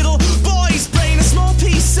changed this little boy's brain. A small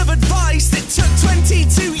piece of advice that took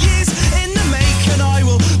 22 years in the make, and I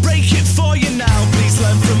will break it for you now. Please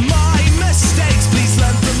learn from my mistakes. Please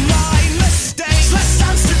learn from my mistakes. Let's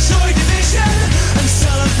dance to Joy Division and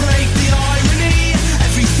celebrate the irony.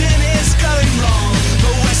 Everything is going wrong,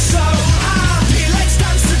 but we're so happy. Let's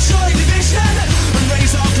dance to Joy Division and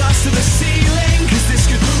raise our glass to the ceiling, cause this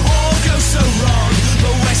could all go so wrong,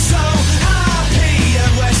 but we're so happy,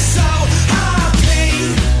 and we're so happy.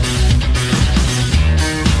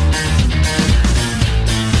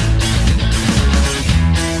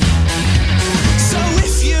 So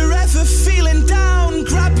if you're ever feeling down,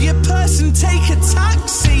 grab your purse and take a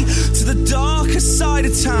taxi to the darker side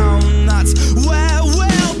of town. That's where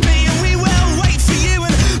we'll be, and we will wait for you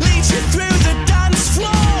and lead you through the dance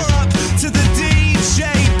floor up to the DJ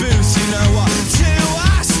booth. You know what to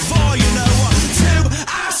ask for, you know what to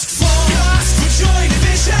ask for. Ask for Joy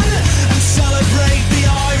Division and celebrate the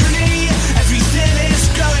irony. Everything is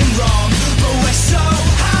going wrong, but we're so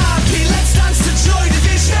happy. Let's dance to Joy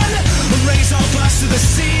Division and raise our glass to the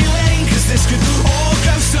ceiling, cause this could all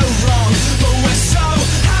go so wrong, but we're so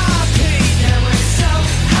happy. Yeah, we're so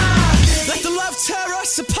happy. Let the love tear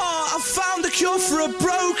us apart. I found the cure for a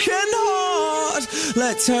broken heart.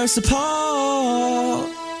 Let tear us apart.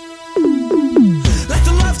 Let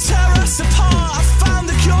the love tear us apart. I found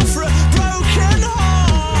the cure for a broken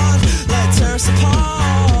heart. Let tear us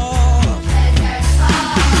apart.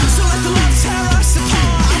 So let the love tear us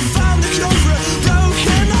apart. I found the cure for a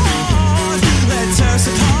broken heart. Let tear us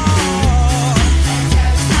apart.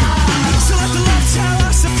 So let the love tear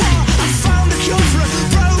us apart. I found the cure for a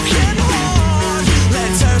broken heart. Let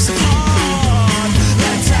tear us apart.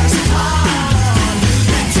 Let tear us apart.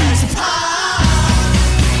 Let tear us apart.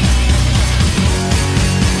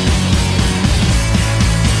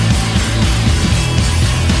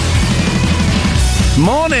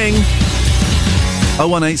 Morning.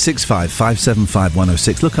 01865 575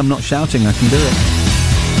 106. Look, I'm not shouting, I can do it.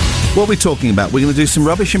 What are we talking about? We're going to do some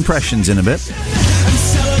rubbish impressions in a bit.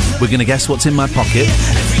 We're going to guess what's in my pocket.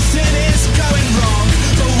 Everything is going wrong,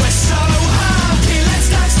 but we're so happy. Let's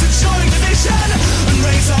dance to Joy Division and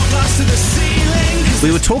raise our glass to the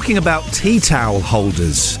We were talking about tea towel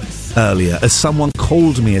holders earlier, as someone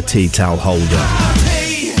called me a tea towel holder.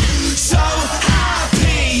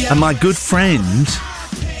 And my good friend,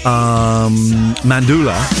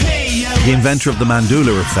 Mandula, the inventor of the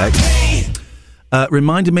Mandula effect,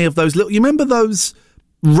 reminded me of those little... You remember those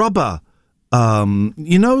rubber...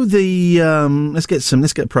 you know the... Let's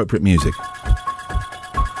get appropriate music.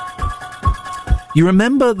 You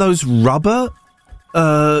remember those rubber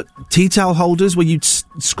tea towel holders where you'd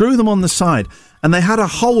screw them on the side and they had a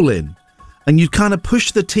hole in and you'd kind of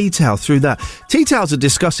push the tea towel through that. Tea towels are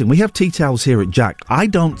disgusting. We have tea towels here at Jack. I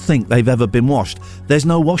don't think they've ever been washed. There's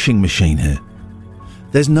no washing machine here.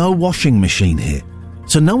 There's no washing machine here.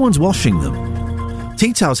 So no one's washing them.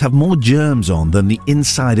 Tea towels have more germs on than the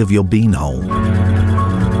inside of your beanhole.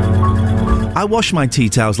 I wash my tea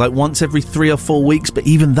towels like once every 3 or 4 weeks, but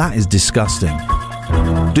even that is disgusting.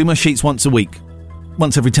 Do my sheets once a week.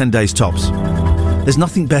 Once every 10 days tops. There's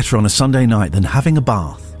nothing better on a Sunday night than having a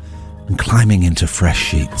bath and climbing into fresh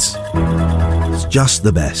sheets. It's just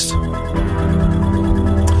the best.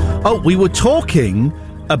 Oh, we were talking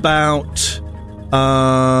about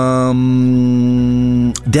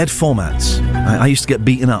dead formats. I used to get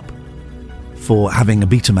beaten up for having a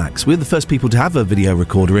Betamax. We were the first people to have a video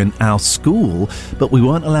recorder in our school, but we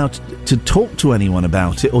weren't allowed to talk to anyone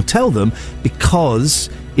about it or tell them because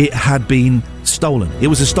it had been stolen. It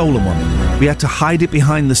was a stolen one. We had to hide it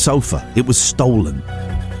behind the sofa. It was stolen.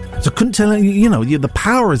 So I couldn't tell you, the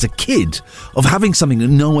power as a kid of having something that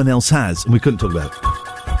no one else has, and we couldn't talk about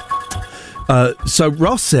it. So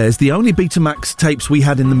Ross says the only Betamax tapes we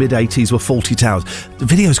had in the mid-80s were Fawlty Towers. The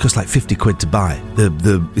videos cost like 50 quid to buy.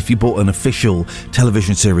 If you bought an official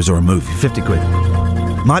television series or a movie, 50 quid.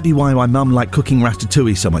 Might be why my mum liked cooking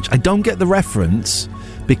ratatouille so much. I don't get the reference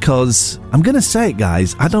because, I'm going to say it,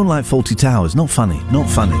 guys, I don't like Fawlty Towers. Not funny. Not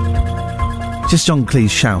funny. Just John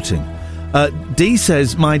Cleese shouting. Dee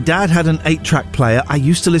says, my dad had an 8-track player. I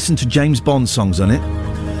used to listen to James Bond songs on it.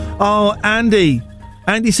 Oh, Andy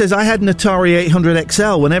says, I had an Atari 800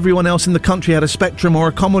 XL when everyone else in the country had a Spectrum or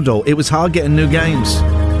a Commodore. It was hard getting new games.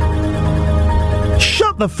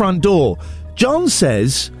 Shut the front door. John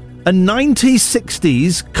says, a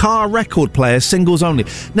 1960s car record player, singles only.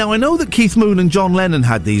 Now, I know that Keith Moon and John Lennon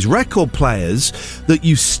had these record players that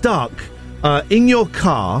you stuck in your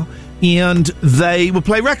car and they would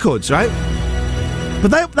play records, right?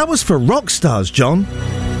 But that was for rock stars, John.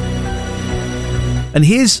 And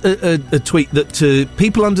here's a tweet that to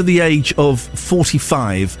people under the age of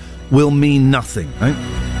 45 will mean nothing, right?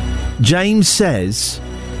 James says,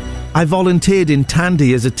 I volunteered in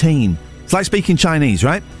Tandy as a teen. It's like speaking Chinese,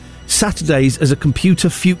 right? Saturdays as a computer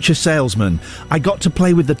future salesman. I got to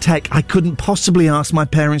play with the tech I couldn't possibly ask my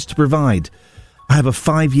parents to provide. I have a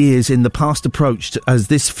 5 years in the past approach as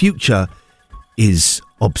this future is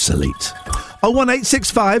obsolete.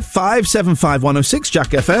 01865 575 106 Jack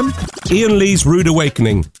FM. Ian Lee's Rude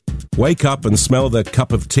Awakening. Wake up and smell the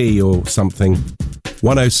cup of tea or something.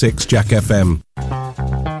 106 Jack FM.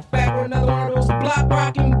 Back with another one of those block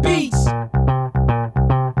rocking beats.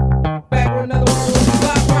 Back with another one of those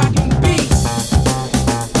block rocking beats.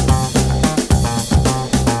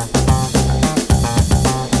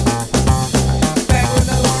 Back with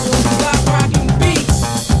another one of those block rocking beats. Back with another one of those block rocking beats.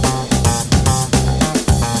 Back with another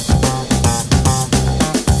one of those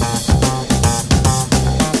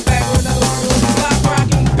block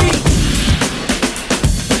rocking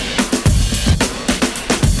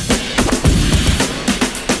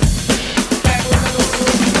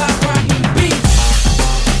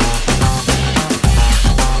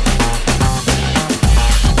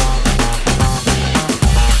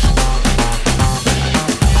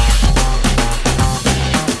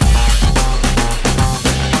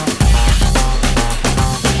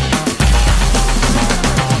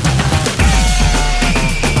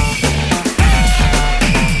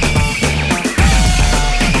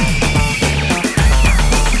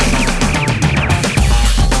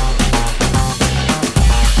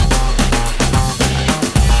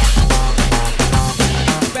beats.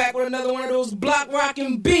 Back with another one of those block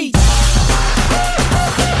rocking beats.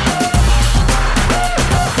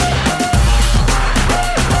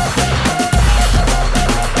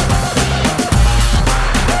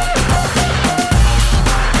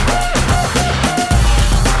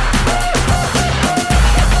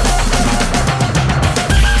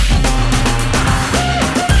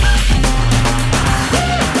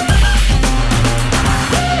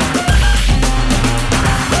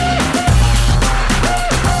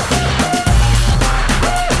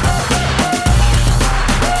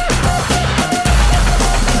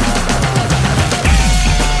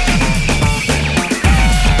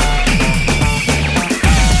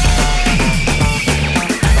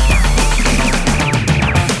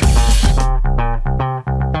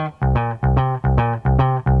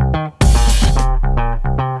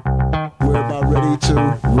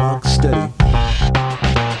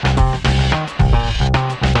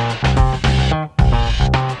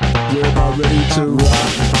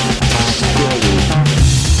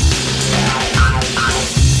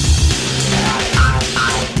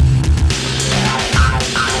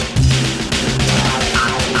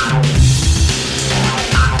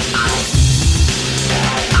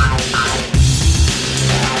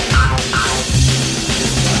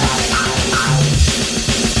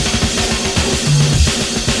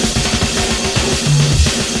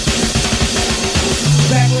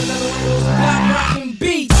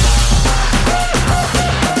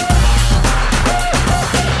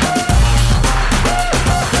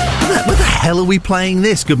 are we playing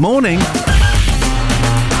this? Good morning.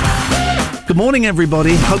 Good morning,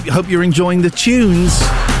 everybody. Hope you're enjoying the tunes.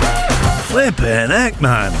 Flippin' heck,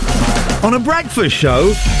 man. On a breakfast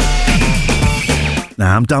show.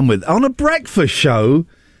 Nah, I'm done with. On a breakfast show.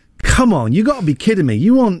 Come on, you got to be kidding me.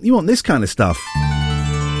 You want this kind of stuff.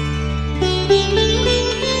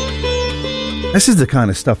 This is the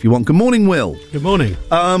kind of stuff you want. Good morning, Will. Good morning.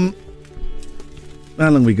 How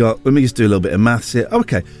long we got? Let me just do a little bit of maths here.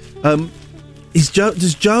 Okay. Does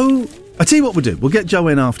Joe... I'll tell you what we'll do. We'll get Joe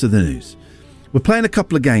in after the news. We're playing a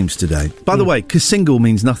couple of games today. By the way, because single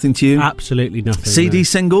means nothing to you? Absolutely nothing. CD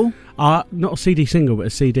single? Not a CD single, but a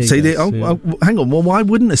CD. CD? Yes, oh, hang on. Well, why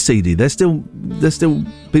wouldn't a CD? People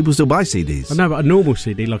still buy CDs. I know, but a normal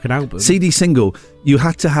CD, like an album. CD single, you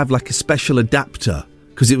had to have like a special adapter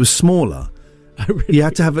because it was smaller. Oh, really? You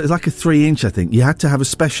had to have it like a 3-inch, I think. You had to have a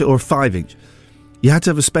special, or a 5-inch. You had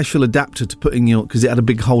to have a special adapter to put in your, because it had a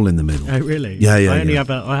big hole in the middle. Oh, really? Yeah.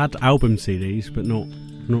 I had album CDs, but not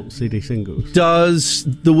CD singles. Does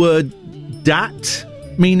the word dat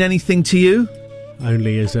mean anything to you?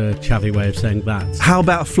 Only as a chavvy way of saying that. How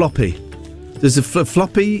about a floppy? Does a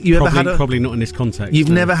floppy, ever had a... Probably not in this context. You've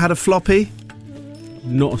never had a floppy?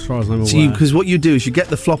 Not as far as I'm aware. Because what you do is you get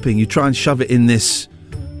the floppy and you try and shove it in this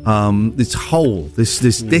hole, this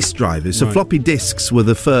disk drive. So right. Floppy disks were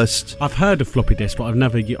the first... I've heard of floppy disks, but I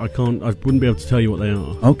wouldn't be able to tell you what they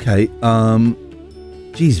are. Okay,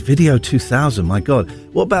 Video 2000, my God.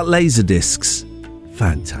 What about laser discs?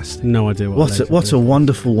 Fantastic. No idea what a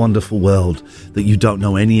wonderful, wonderful world that you don't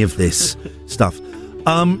know any of this stuff.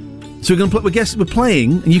 So we're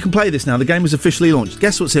playing, and you can play this now. The game was officially launched.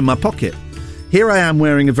 Guess what's in my pocket? Here I am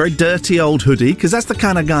wearing a very dirty old hoodie, because that's the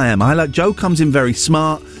kind of guy I am. Joe comes in very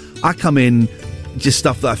smart. I come in just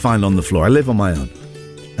stuff that I find on the floor. I live on my own.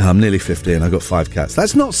 I'm nearly 50 and I've got 5 cats.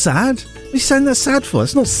 That's not sad. What are you saying that's sad for?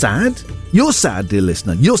 That's not sad. You're sad, dear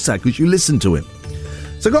listener. You're sad because you listen to him.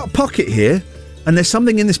 So I've got a pocket here, and there's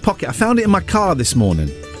something in this pocket. I found it in my car this morning.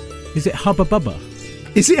 Is it Hubba Bubba?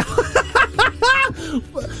 Is it...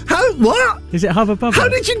 How? What? Is it Hubba Bubba? How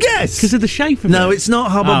did you guess? Because of the shape of it. No, it's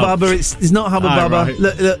not Hubba Bubba. It's not Hubba Bubba. Right.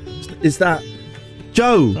 Look, it's that.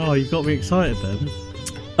 Joe. Oh, you got me excited then.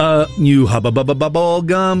 New Hubba Bubba bubble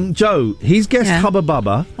gum. Joe, he's guessed Hubba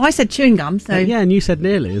Bubba. Well, I said chewing gum, so... Yeah, and you said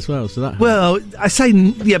nearly as well, so that... Well, I say...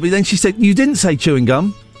 Yeah, but then she said... You didn't say chewing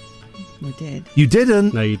gum. I did. You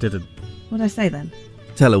didn't. No, you didn't. What did I say then?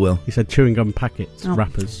 Tell her, Will. You said chewing gum packets,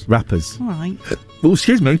 wrappers. Rappers. All right. Oh,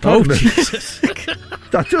 excuse me. Oh, Jesus.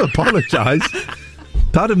 I do apologise.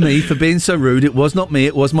 Pardon me for being so rude. It was not me.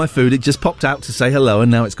 It was my food. It just popped out to say hello, and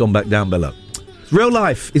now it's gone back down below. It's real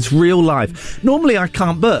life. It's real life. Normally, I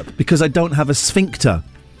can't burp because I don't have a sphincter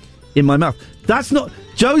in my mouth. That's not...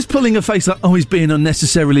 Joe's pulling a face like, oh, he's being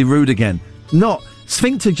unnecessarily rude again. Not.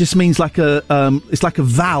 Sphincter just means like a... it's like a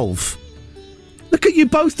valve. Look at you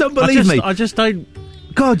both, don't believe me. I just don't...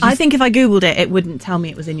 God, I think if I Googled it, it wouldn't tell me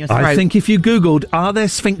it was in your throat. I think if you Googled, are there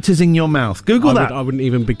sphincters in your mouth? Google that. I wouldn't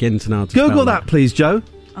even begin to know how to Google spell that, please, Joe.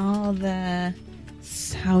 Are there...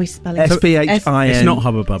 How we spell it? S-P-H-I-N. It's not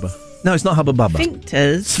Hubba Bubba. No, it's not Hubba Bubba.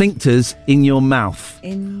 Sphincters? Sphincters in your mouth.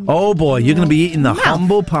 Oh, boy, you're going to be eating the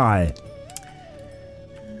humble pie.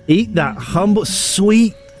 Eat that humble,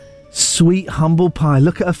 sweet humble pie.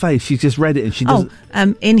 Look at her face. She's just read it and she doesn't...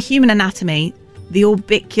 in human anatomy... The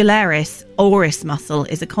orbicularis oris muscle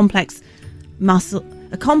is a complex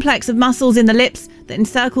of muscles in the lips that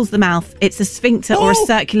encircles the mouth. It's a sphincter or a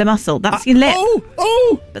circular muscle. That's your lip.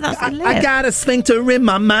 But that's your lip. I got a sphincter in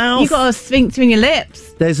my mouth. You got a sphincter in your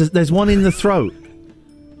lips. There's one in the throat.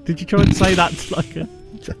 Did you try and say that like a...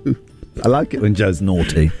 I like it when Joe's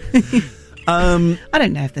naughty. I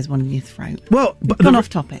don't know if there's one in your throat. Well, we've gone off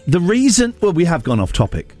topic. The reason... Well, we have gone off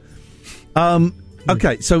topic.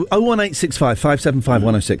 Okay, so 01865 575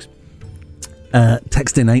 106.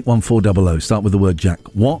 Text in 81400. Start with the word Jack.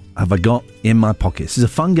 What have I got in my pocket? This is a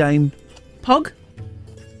fun game. Pog?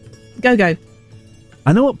 Go-go.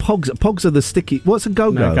 I know what pogs are the sticky... What's a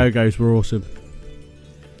go-go? No, go-go's were awesome.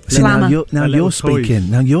 See, now you're toys.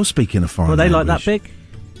 speaking a foreign Were they like language. that big?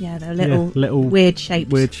 Yeah, they're little weird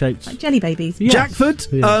shapes. Like jelly babies. Yes. Jackford,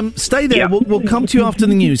 stay there. Yeah. We'll come to you after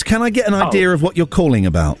the news. Can I get an idea of what you're calling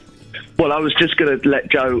about? Well, I was just going to let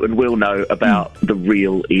Joe and Will know about the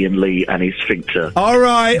real Ian Lee and his sphincter. All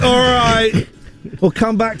right. We'll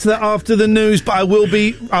come back to that after the news, but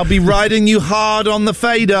I'll be riding you hard on the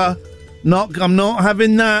fader. I'm not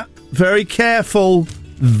having that. Very careful.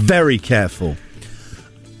 Very careful.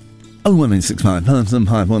 01865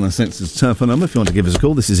 575 106 is the telephone number if you want to give us a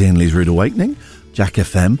call. This is Ian Lee's Rude Awakening, Jack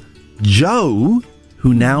FM. Joe,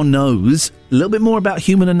 who now knows a little bit more about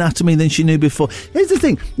human anatomy than she knew before. Here's the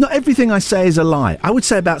thing, not everything I say is a lie. I would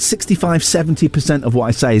say about 65-70% of what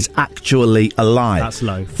I say is actually a lie. That's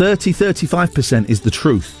low. 30-35% is the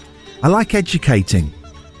truth. I like educating.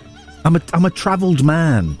 I'm a travelled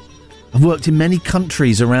man. I've worked in many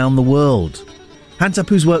countries around the world. Hands up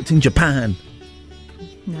who's worked in Japan.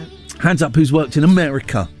 No. Hands up who's worked in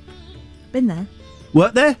America. Been there?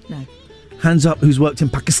 Worked there? No. Hands up who's worked in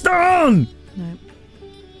Pakistan. No.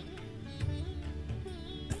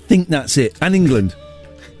 I think that's it. And England.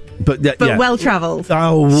 But yeah. well travelled.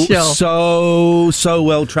 Oh, Sure. so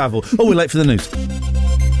well travelled. Oh, we're late for the news.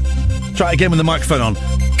 Try it again with the microphone on.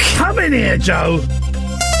 Come in here, Joe.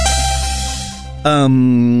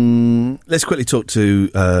 Let's quickly talk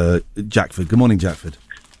to Jackford. Good morning, Jackford.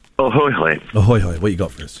 Ahoy, hoy. Ahoy, hoy. What you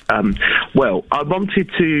got for us? Well, I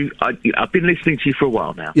wanted to... I've been listening to you for a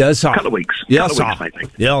while now. Yes, sir. A couple of weeks. Yes, couple of sir. weeks,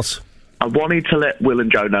 maybe. Yes. I wanted to let Will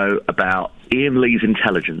and Joe know about Ian Lee's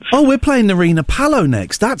intelligence. Oh, we're playing Narina Palo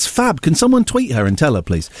next. That's fab. Can someone tweet her and tell her,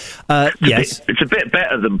 please? Yes. It's a bit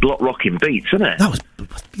better than Block Rocking Beats, isn't it?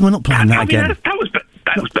 We're not playing that again. That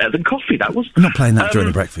was better than Coffee, that was. We're not playing that during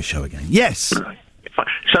the breakfast show again. Yes.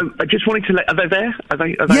 So I just wanted to let... Are they there? Are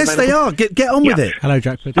they Yes, available? they are. Get on with it. Hello,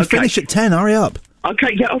 Jackford. We finish at 10. Hurry up.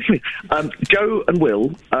 Okay, yeah, obviously. Joe and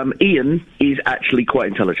Will, Ian is actually quite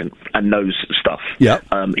intelligent and knows stuff. Yeah.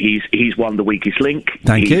 He's won The Weakest Link.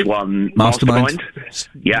 Thank you. He's won Mastermind.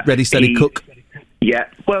 Yeah. Ready, Steady, Cook. Yeah.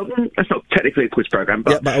 Well, that's not technically a quiz program,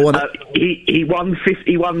 but, but I want he won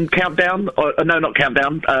 51 Countdown. No, not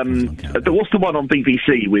Countdown. What's the one on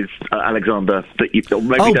BBC with Alexander that you? Or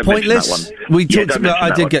maybe don't Pointless. mention that one. We talked about.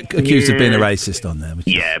 I did get accused of being a racist on there.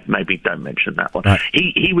 Yeah, maybe don't mention that one. Right.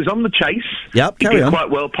 He was on The Chase. Yep, he carry did on.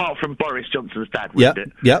 quite well, apart from Boris Johnson's dad. Yep,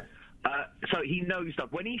 It. yep, So he knows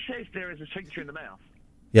stuff. When he says there is a sphincter in the mouth,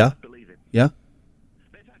 yeah, believe him. yeah.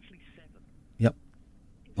 There's actually 7. Yep.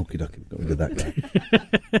 Okie dokie, got rid of that guy.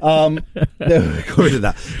 Got rid of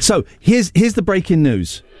that. So here's the breaking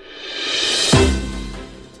news.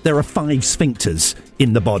 There are 5 sphincters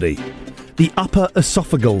in the body. The upper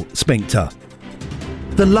esophageal sphincter,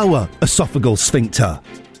 the lower esophageal sphincter,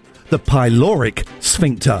 the pyloric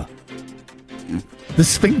sphincter, the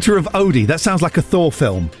sphincter of Odie. That sounds like a Thor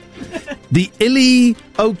film. The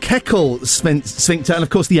ileocecal sphincter, and of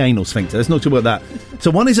course the anal sphincter. Let's not talk about that. So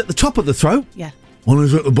one is at the top of the throat. Yeah. One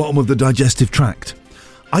is at the bottom of the digestive tract.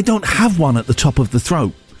 I don't have one at the top of the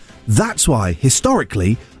throat. That's why,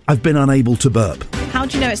 historically, I've been unable to burp. How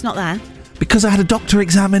do you know it's not there? Because I had a doctor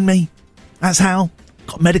examine me. That's how.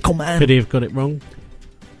 Got a medical man. Could he have got it wrong?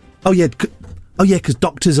 Oh, yeah. Because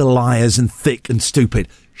doctors are liars and thick and stupid.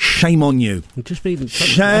 Shame on you. Just being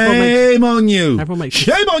Shame on you. Everyone makes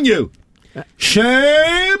Shame on you. Shame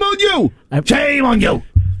on you. Shame on you.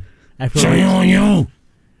 Shame on you.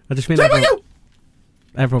 I just mean Shame on you.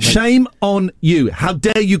 Shame on you. How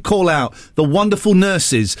dare you call out the wonderful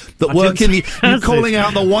nurses that work in the... You're calling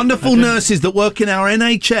out the wonderful nurses that work in our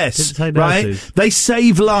NHS, right? They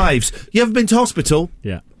save lives. You ever been to hospital?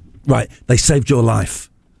 Yeah. Right. They saved your life.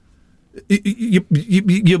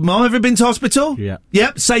 Your mum ever been to hospital? Yeah.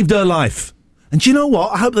 Yep, saved her life. And do you know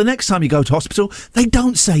what? I hope the next time you go to hospital, they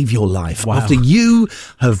don't save your life. Wow. After you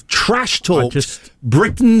have trash-talked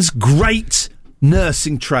Britain's great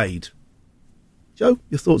nursing trade. Joe,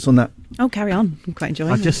 your thoughts on that? Oh, carry on. I'm quite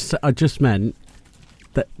enjoying it. I just meant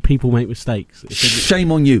that people make mistakes.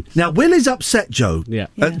 Shame on you. Now, Will is upset, Joe. Yeah.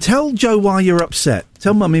 Tell Joe why you're upset.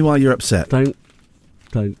 Tell Mummy why you're upset. Don't.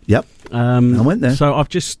 Yep. I went there. So I've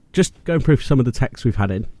just going through some of the texts we've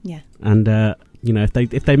had in. Yeah. And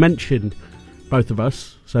if they mention both of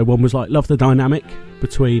us, so one was like, love the dynamic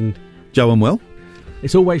between Joe and Will.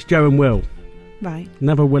 It's always Joe and Will. Right.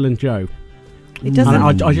 Never Will and Joe. It doesn't.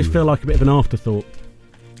 And I just feel like a bit of an afterthought.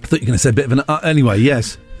 I thought you were going to say a bit of an... anyway,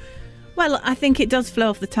 yes. Well, I think it does flow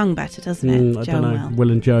off the tongue better, doesn't it? I Joe don't know. and Will.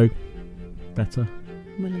 Will and Joe, better.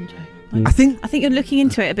 Will and Joe. I think you're looking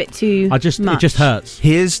into it a bit too much. It just hurts.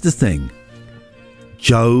 Here's the thing.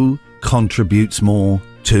 Joe contributes more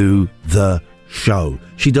to the show.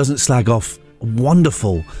 She doesn't slag off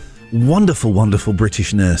wonderful, wonderful, wonderful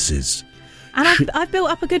British nurses. And I've built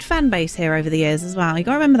up a good fan base here over the years as well. You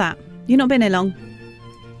got to remember that. You've not been here long.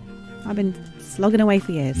 I've been slogging away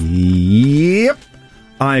for years. Yep.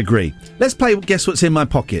 I agree. Let's play Guess What's in My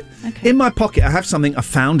Pocket. Okay. In my pocket, I have something I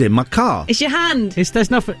found in my car. It's your hand.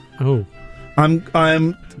 There's nothing... Oh. I'm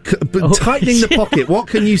tightening the pocket. What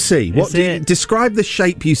can you see? What describe the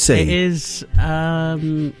shape you see? It is... Do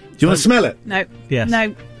you want to smell it? No. Yes.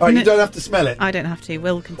 No. Oh, you don't have to smell it? I don't have to.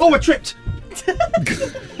 Will can... Oh, I tripped!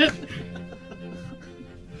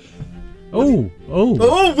 Oh, Oh,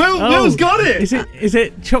 Will's got it. Is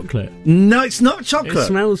it chocolate? No, it's not chocolate. It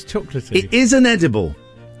smells chocolatey. It is an edible.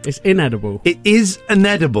 It's inedible. It is an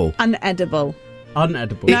edible. Unedible.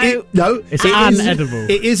 Unedible. No, It's it is- unedible.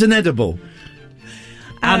 It is an edible.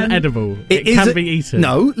 Unedible. It is can be eaten.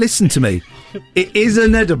 No, listen to me. It is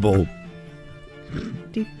an edible.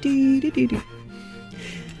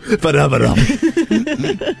 Ba-da-ba-dum.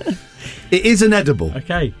 It is an edible.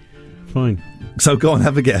 Okay, fine. So go on,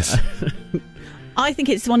 have a guess. I think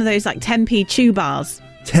it's one of those like 10p chew bars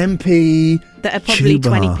 10p that are probably chew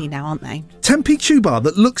bar. 20p now, aren't they? 10p chew bar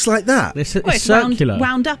that looks like that. It's Well, it's circular.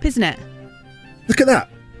 wound up, isn't it? Look at that.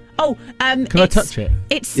 Oh, Can I touch it?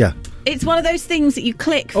 It's Yeah. It's one of those things that you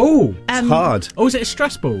click. Oh, It's hard. Oh, is it a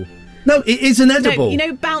stress ball? No, it is an No, edible. you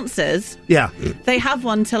know, bouncers. Yeah. They have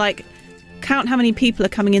one to like count how many people are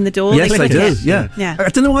coming in the door. Yes, they click do. it. Yeah. Yeah. I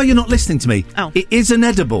don't know why you're not listening to me. Oh. It is an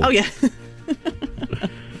edible. Oh yeah.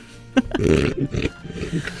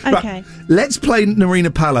 Right, Okay. let's play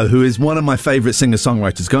Narina Palo, who is one of my favourite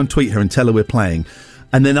singer-songwriters. Go and tweet her and tell her we're playing.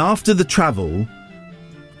 And then after the travel,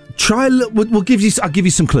 try. We'll give you. I'll give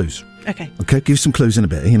you some clues. Okay. Okay, give you some clues in a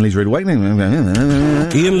bit. Ian Lee's Rude Awakening.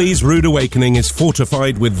 Ian Lee's Rude Awakening is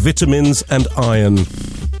fortified with vitamins and iron.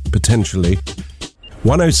 Potentially.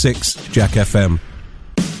 106 Jack FM.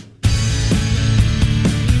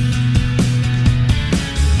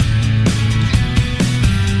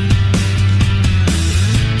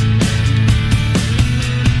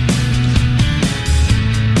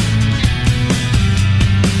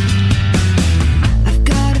 I've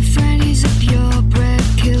got a friend, he's a purebred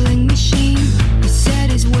killing machine. He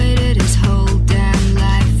said he's waited his whole damn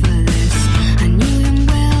life for this. I knew him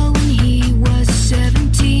well when he was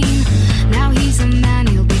 17. Now he's a man,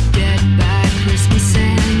 he'll be dead by Christmas.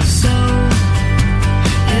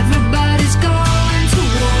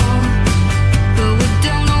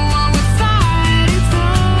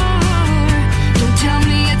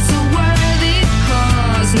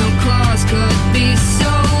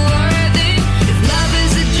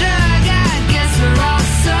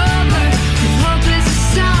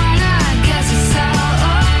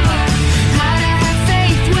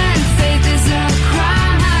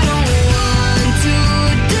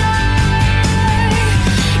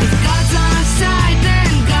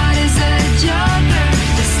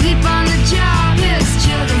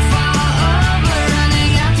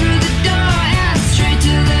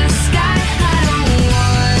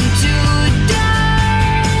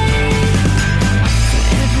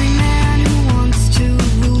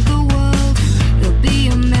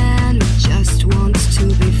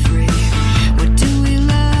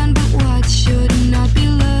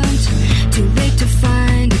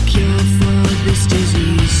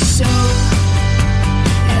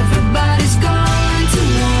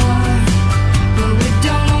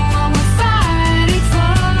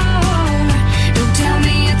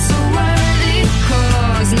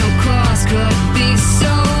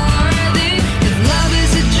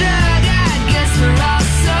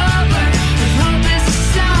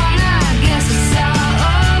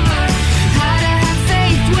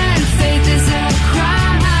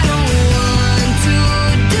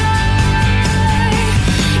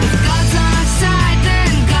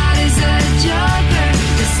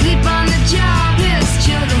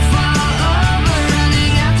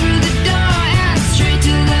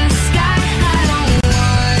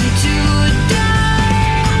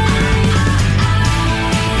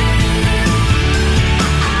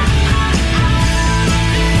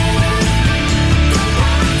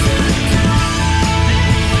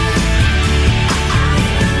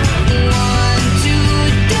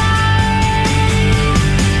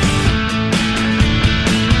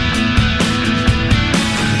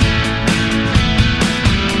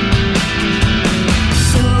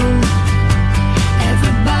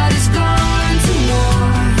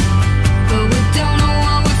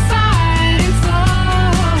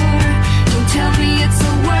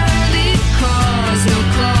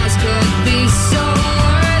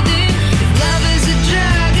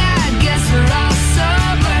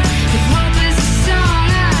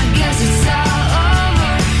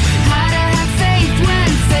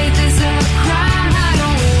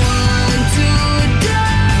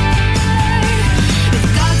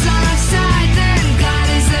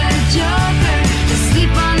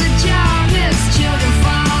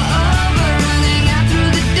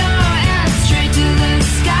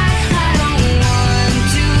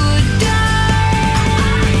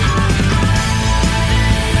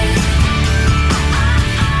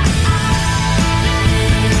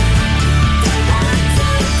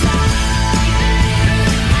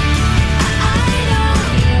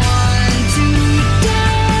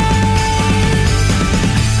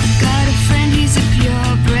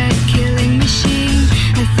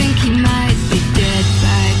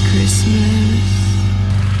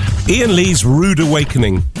 Ian Lee's Rude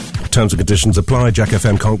Awakening. Terms and conditions apply. Jack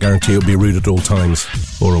FM can't guarantee it'll be rude at all times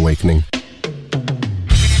or awakening.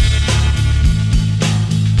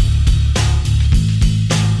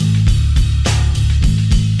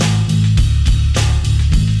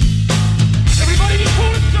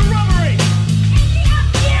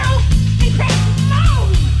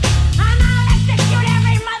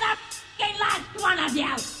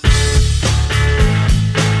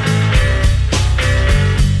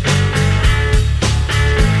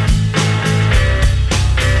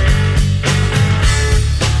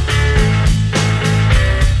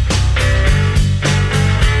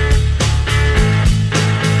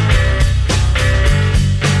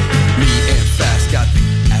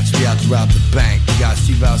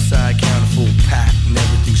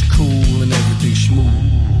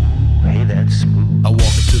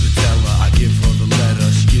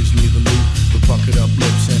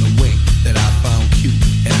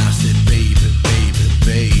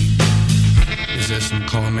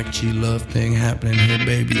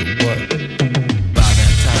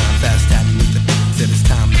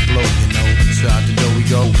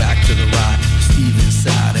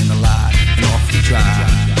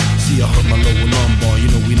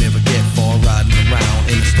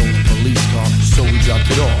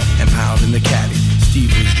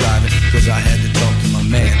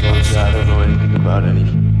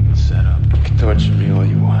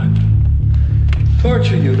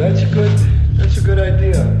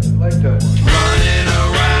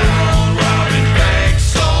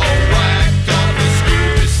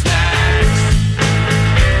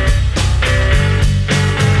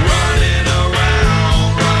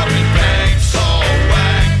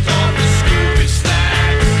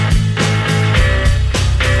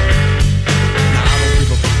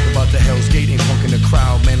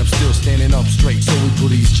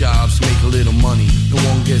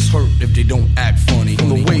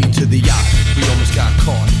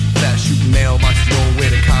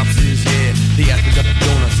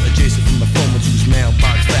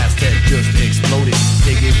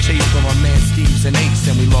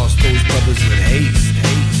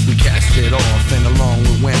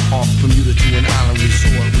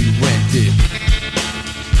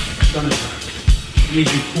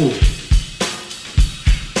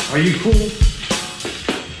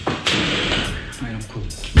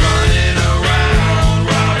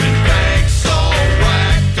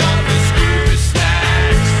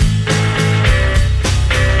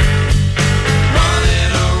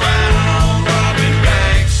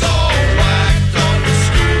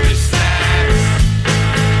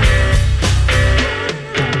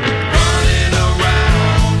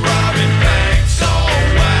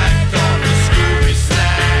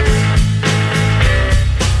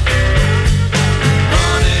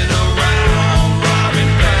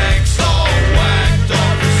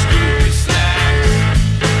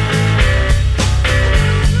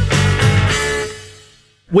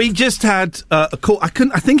 We just had a call. I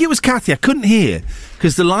think it was Kathy. I couldn't hear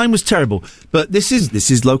because the line was terrible. But this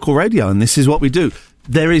is local radio, and this is what we do.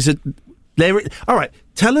 All right.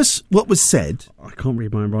 Tell us what was said. I can't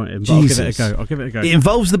read my writing, but I'll give it a go. It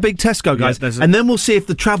involves the big Tesco guys, and then we'll see if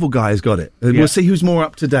the travel guy has got it. And we'll see who's more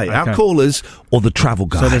up to date, our callers or the travel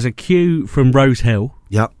guy. So there's a queue from Rose Hill.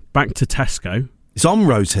 Yep. Back to Tesco. It's on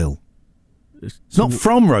Rose Hill. It's not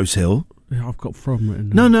from Rose Hill. Yeah, I've got from written.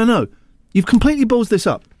 No. You've completely ballsed this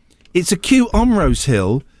up. It's a queue on Rose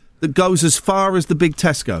Hill that goes as far as the big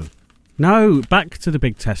Tesco. No, back to the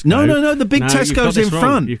big Tesco. No. The big Tesco's in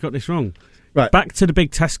front. You've got this wrong. Right. Back to the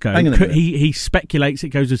big Tesco. Hang on a minute. He speculates it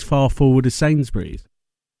goes as far forward as Sainsbury's.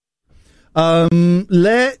 Hang on.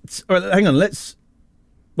 Let's.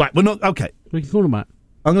 Right. We're not okay. We can call them back.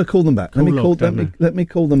 I'm going to call them back. Let me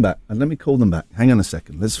call them back. Hang on a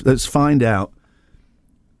second. Let's find out.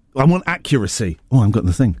 I want accuracy. Oh, I've got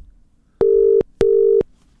the thing.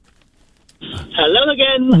 Hello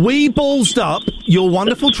again. We ballsed up your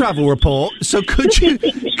wonderful travel report, so could you do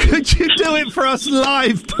it for us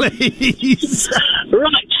live, please?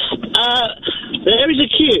 Right. There is a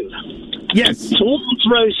queue. Yes. Towards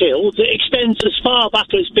Rose Hill that extends as far back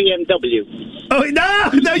as BMW. Oh, no,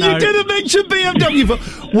 you didn't mention BMW.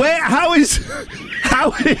 How is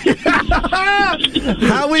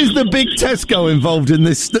the big Tesco involved in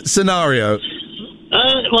this scenario?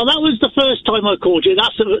 Well, that was the first time I called you.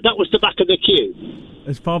 That was the back of the queue.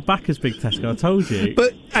 As far back as Big Tesco, I told you.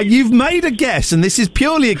 But you've made a guess, and this is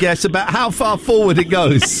purely a guess about how far forward it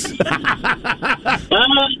goes. I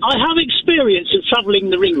have experience of travelling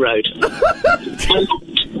the ring road.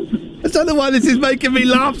 I don't know why this is making me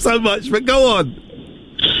laugh so much, but go on.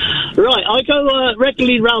 Right, I go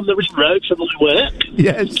regularly round the ring road for my work.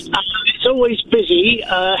 Yes. it's always busy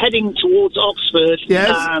heading towards Oxford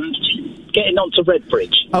and getting onto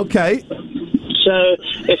Redbridge. Okay. So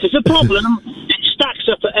if there's a problem, it stacks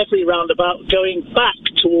up at every roundabout going back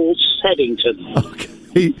towards Headington.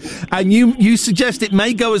 Okay. And you suggest it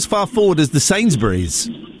may go as far forward as the Sainsbury's?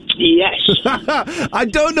 Yes. I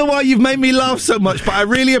don't know why you've made me laugh so much, but I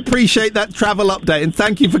really appreciate that travel update, and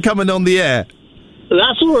thank you for coming on the air.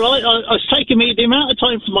 That's all right. It's taken me the amount of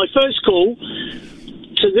time from my first call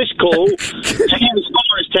to this call to get as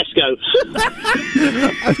far as Tesco.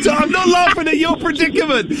 I'm not laughing at your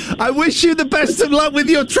predicament. I wish you the best of luck with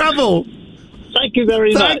your travel. Thank you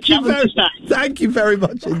very much. Thank you very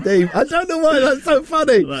much indeed. I don't know why that's so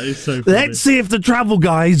funny. That is so funny. Let's see if the travel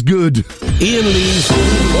guy is good. Ian Lee's.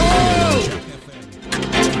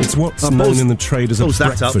 It's what's known in the trade as a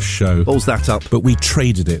breakfast show. Balls that up. But we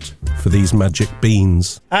traded it for these magic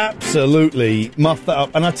beans. Absolutely muffed that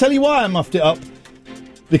up. And I'll tell you why I muffed it up.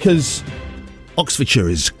 Because Oxfordshire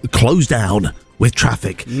is closed down with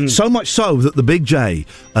traffic. So much so that the Big J,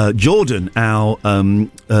 Jordan, our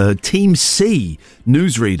Team C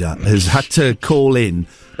newsreader, has had to call in.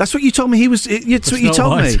 That's what you told me he was... That's what you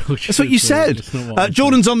told me. That's what you said.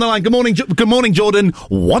 Jordan's on the line. Good morning, Jordan.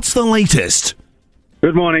 What's the latest?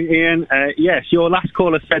 Good morning, Ian. Yes, your last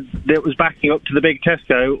caller said that it was backing up to the big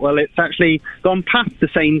Tesco. Well, it's actually gone past the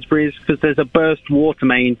Sainsbury's because there's a burst water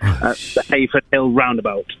main at the Hayford Hill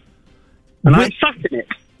roundabout. And I'm sat in it.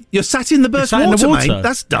 You're sat in the burst water main?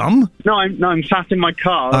 That's dumb. No, I'm sat in my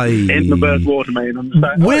car in the burst water main.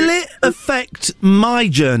 Will it affect my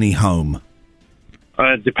journey home?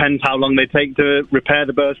 Depends how long they take to repair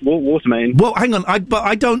the burst water main. Well, hang on.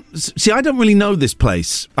 I don't really know this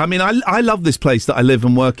place. I mean, I love this place that I live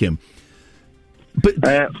and work in. But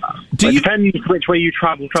it depends which way you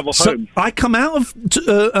travel home. I come out of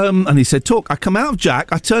and he said, "Talk." I come out of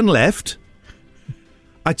Jack. I turn left.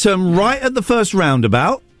 I turn right at the first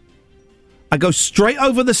roundabout. I go straight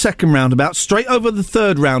over the second roundabout, straight over the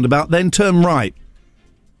third roundabout, then turn right.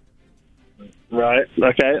 Right.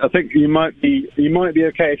 Okay. I think you might be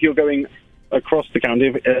okay if you're going across the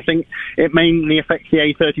county. I think it mainly affects the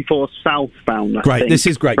A34 southbound. Great. This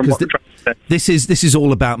is great because this is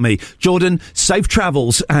all about me. Jordan, safe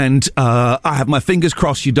travels, and I have my fingers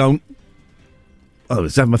crossed you don't. I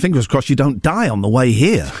have my fingers crossed you don't die on the way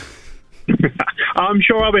here. I'm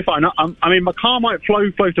sure I'll be fine. I mean, my car might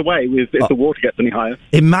float away if the water gets any higher.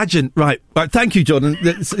 Imagine, right. Thank you, Jordan.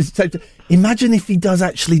 Imagine if he does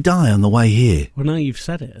actually die on the way here. Well, now you've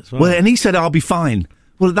said it as well. Well, and he said, "I'll be fine."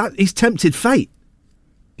 Well, he's tempted fate.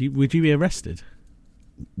 Would you be arrested?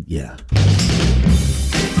 Yeah.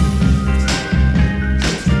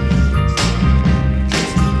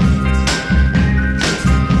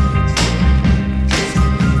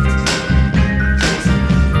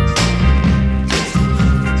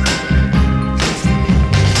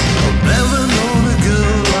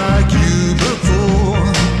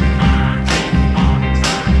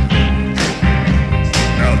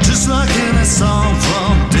 Just like in a song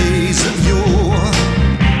from days of yore,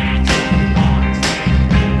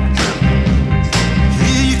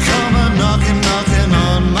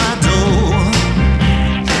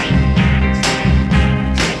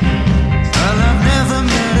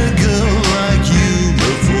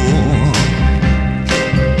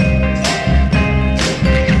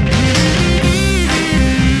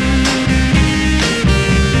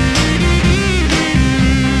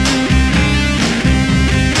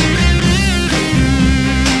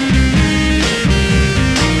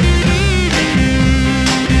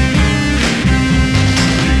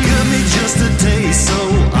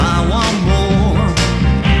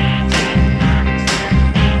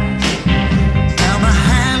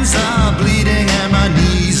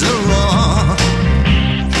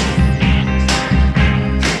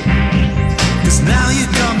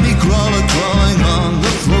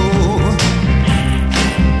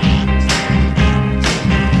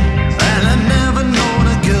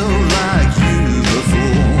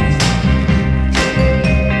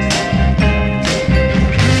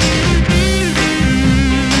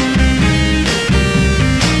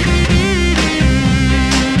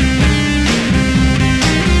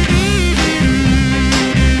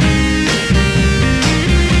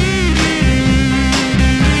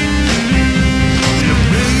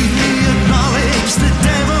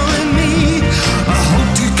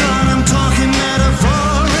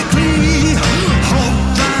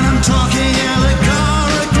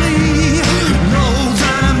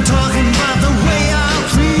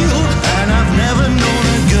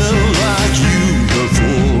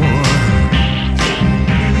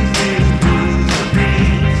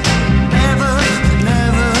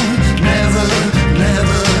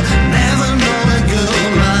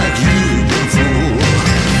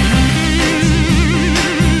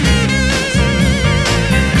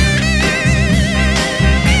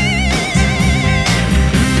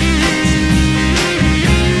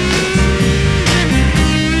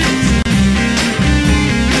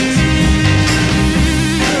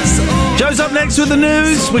 6 with the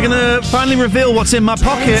news. We're going to finally reveal what's in my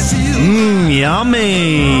pocket.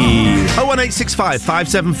 Yummy. 01865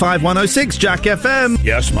 575 106, Jack FM.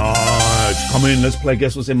 Yes, Marge. Come in, let's play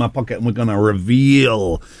Guess What's in My Pocket, and we're going to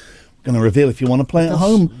reveal. If you want to play at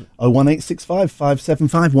home. 01865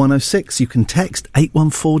 575 106. You can text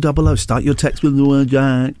 81400. Start your text with the word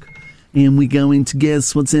Jack. And we're going to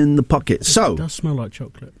guess what's in the pocket. So, it does smell like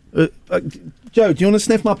chocolate. Joe, do you want to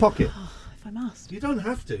sniff my pocket? If I must. You don't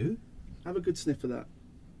have to. Have a good sniff of that.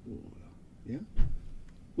 Yeah?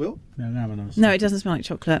 Will? No, it doesn't smell like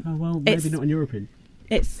chocolate. Oh, well, maybe not in your opinion.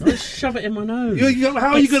 It's. Let's shove it in my nose. How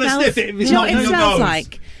are you going to sniff it if it's not in your nose? What it smells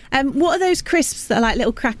like? What are those crisps that are like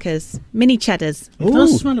little crackers? Mini cheddars. It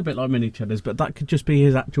does smell a bit like mini cheddars, but that could just be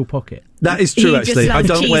his actual pocket. That is true, actually. I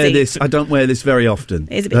don't cheesy. wear this. I don't wear this very often.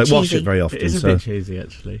 It is a bit cheesy. Wash it very often. It is a bit cheesy,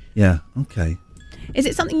 actually. Yeah. Okay. Is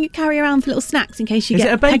it something you carry around for little snacks in case you Is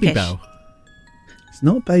get it a Baby peckish? Bell? It's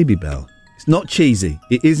not Baby Bell. It's not cheesy.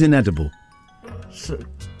 It is inedible.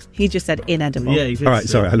 He just said inedible. Yeah, he did. All right,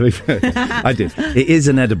 sorry. I did. It is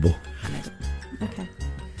inedible. Okay.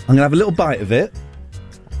 I'm going to have a little bite of it.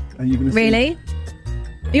 And you're going to Really?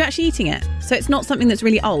 Are you actually eating it? So it's not something that's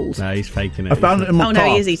really old? No, he's faking it. I found it in my car. Oh,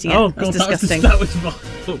 no, he is eating it. Oh, That's God, disgusting. That was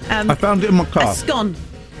vile. I found it in my car. A scone.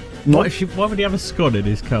 Why would he have a scone in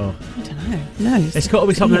his car? I don't know. No. It's got to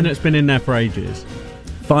be something that's been in there for ages.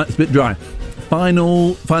 It's a bit dry.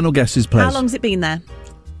 Final guesses, please. How long's it been there?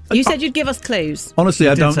 You said you'd give us clues. Honestly,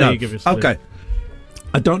 I don't know. Give us clues. Okay.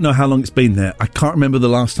 I don't know how long it's been there. I can't remember the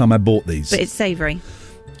last time I bought these. But it's savoury.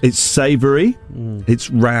 It's savoury. It's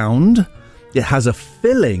round. It has a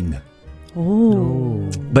filling. Oh.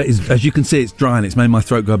 But as you can see, it's dry and it's made my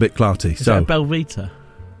throat go a bit clarty. Is it a Belvita?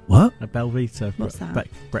 What? A Belvita. What's that?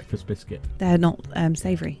 Breakfast biscuit. They're not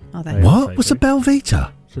savoury, are they? What? What's a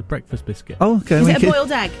Belvita? It's a breakfast biscuit. Oh, okay. Is it a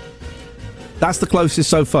boiled egg? That's the closest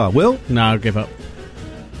so far. Will? No, I'll give up.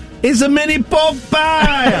 It's a mini pork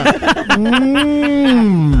pie!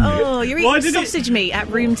 Oh, you're eating sausage meat at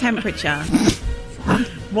room temperature.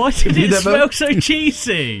 Why did it smell so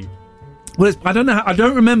cheesy? Well, I don't know. I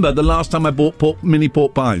don't remember the last time I bought mini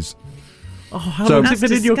pork pies. Oh, how long has it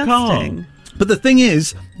been in your car? But the thing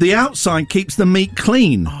is, the outside keeps the meat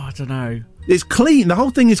clean. Oh, I don't know. It's clean. The whole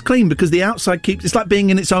thing is clean because the outside keeps... It's like being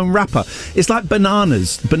in its own wrapper. It's like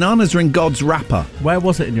bananas. Bananas are in God's wrapper. Where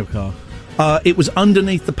was it in your car? It was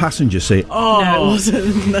underneath the passenger seat. Oh, no, it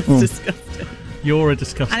wasn't. That's disgusting. You're a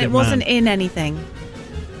disgusting man. And it wasn't in anything.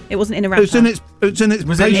 It wasn't in a wrapper. It's in its pastry.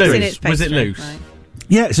 Was it loose? Was it loose? Right.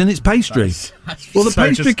 Yeah, it's in its pastry. Well, the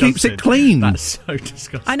pastry keeps it clean. That's so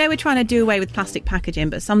disgusting. I know we're trying to do away with plastic packaging,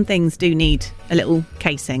 but some things do need a little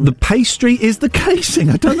casing. The pastry is the casing.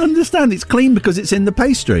 I don't understand. It's clean because it's in the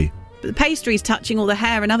pastry. But the pastry's touching all the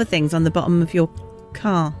hair and other things on the bottom of your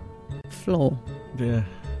car floor. Yeah.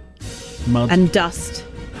 Mud. And dust.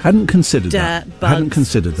 Hadn't considered that. Dirt, bugs, Hadn't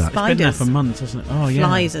considered that. It's been there for months, hasn't it? Oh, yeah.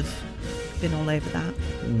 Flies have been all over that.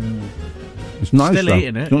 It's nice, Still though.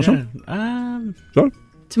 eating it. Do you want some? Sorry?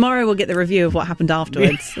 Tomorrow we'll get the review of what happened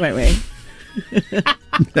afterwards, won't we?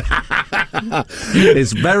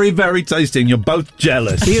 It's very, very tasty and you're both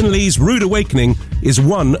jealous. Ian Lee's Rude Awakening is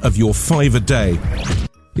one of your 5 a day.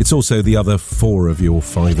 It's also the other 4 of your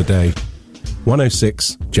 5 a day.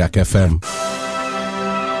 106 Jack FM.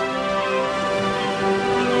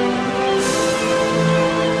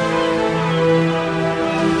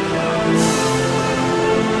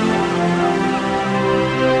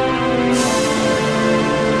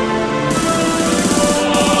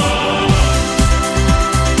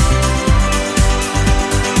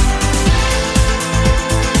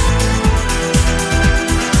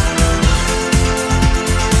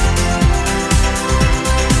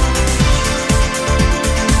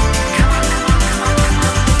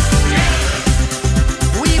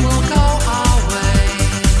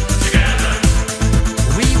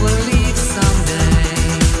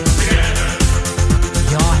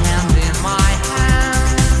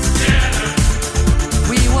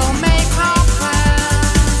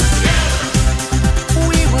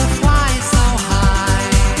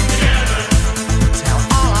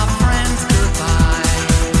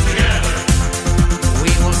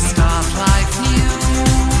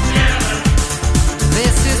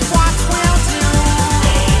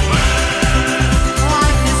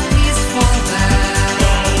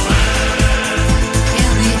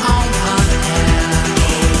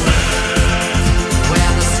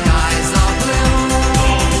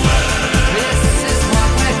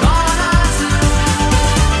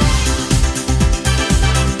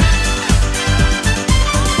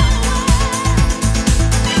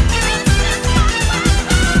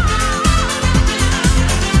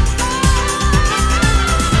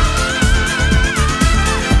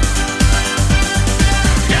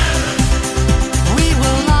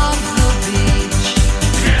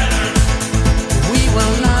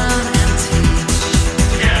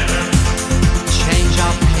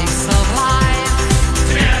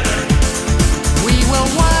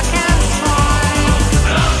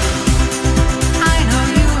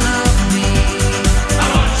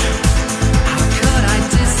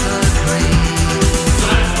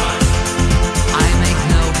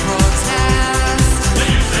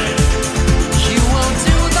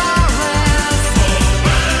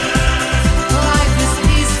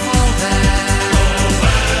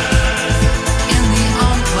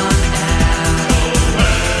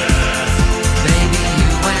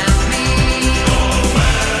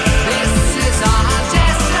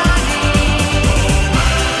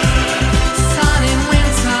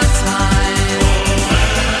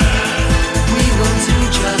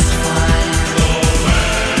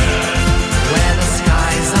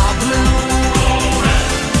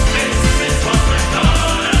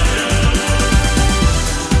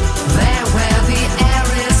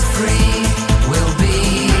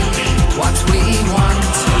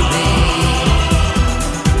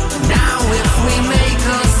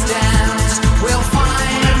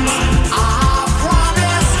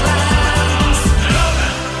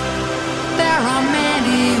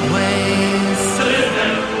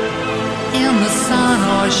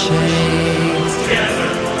 shades.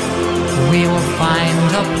 We will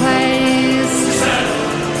find a place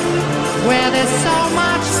where there's so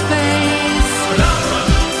much space,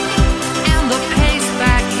 and the pace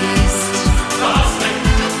back east,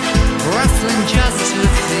 rustling just to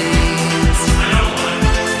feast,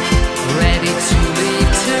 ready to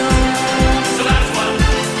leave too. So that's what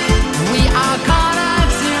we are gonna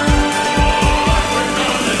do. What we're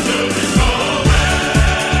gonna do is go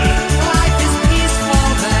west. Life is peaceful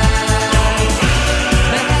there.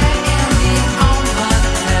 The head in the open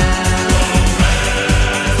air.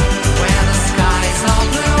 Where the skies are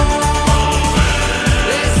blue.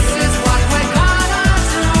 This is what we're gonna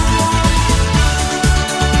do.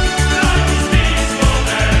 Life is peaceful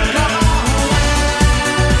there. Go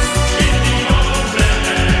west. In the open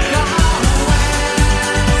air. Go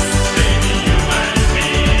west. Baby, you and me.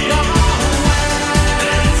 Go west.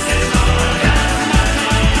 This is our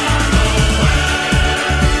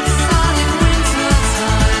sun in winter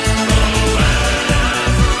time.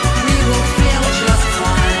 We will feel just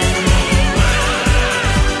fine.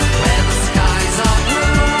 Where the skies are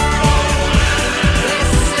blue.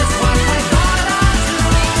 This is what we're gonna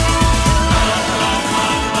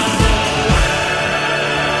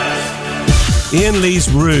Ian Lee's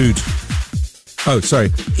Rude. Oh, sorry.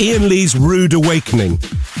 Ian Lee's Rude Awakening.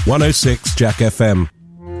 106 Jack FM.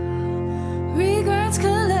 Regrets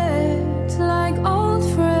collect like old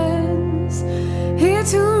friends, here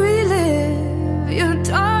to relive your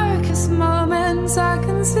darkest moments. I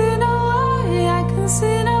can see no way, I can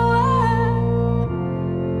see no way.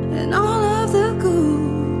 And all of the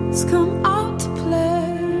ghouls come out to play.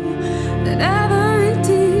 And every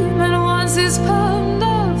demon wants his pound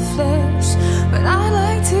of flesh. But I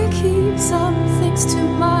like to keep some things to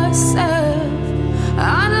myself.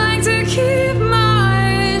 I'd like to keep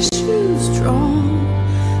my shoes strong.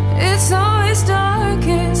 It's always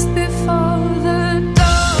darkest before the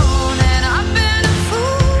dawn. And I've been a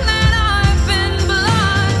fool and I've been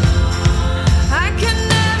blind. I can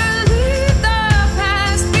never leave the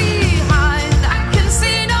past behind. I can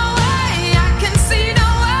see no way, I can see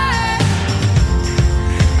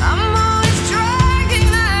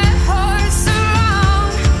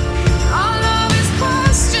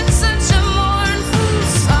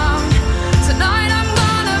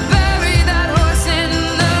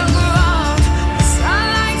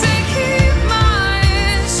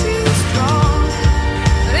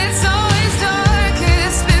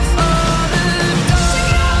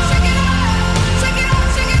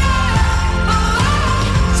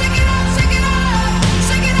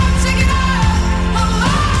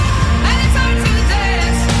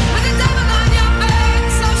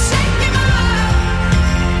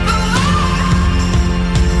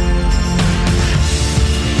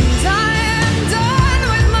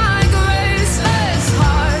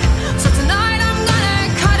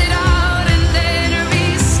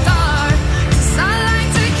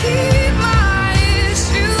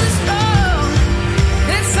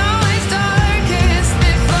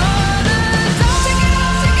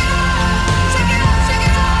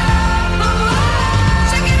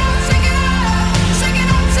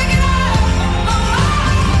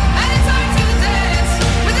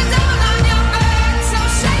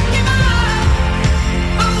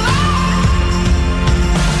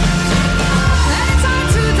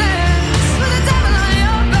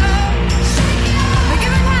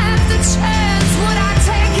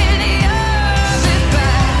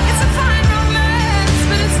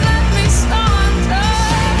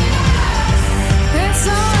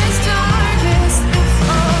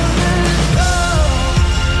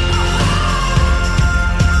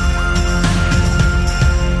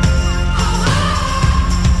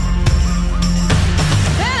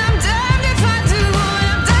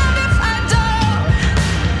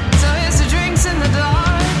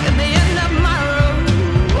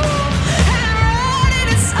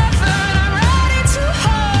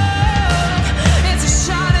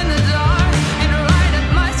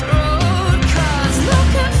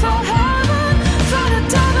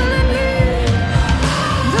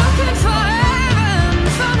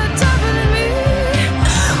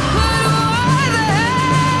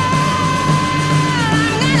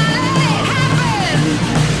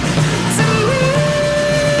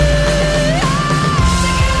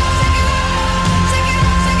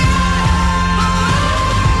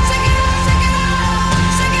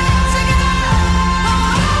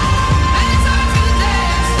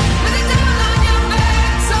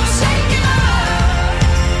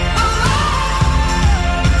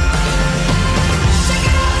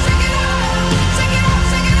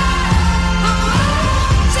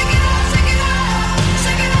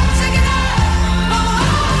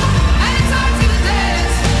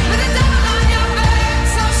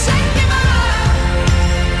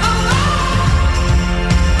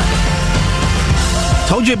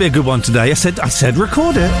told you it'd be a good one today. I said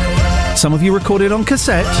record it. Some of you recorded on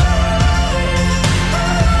cassette.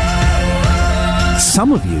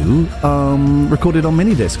 Some of you recorded on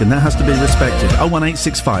minidisc, and that has to be respected.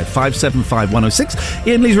 01865 575 106.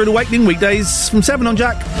 Ian Lee's Rude Awakening, weekdays from 7 on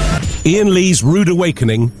Jack. Ian Lee's Rude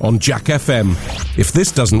Awakening on Jack FM. If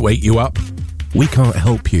this doesn't wake you up, we can't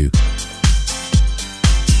help you.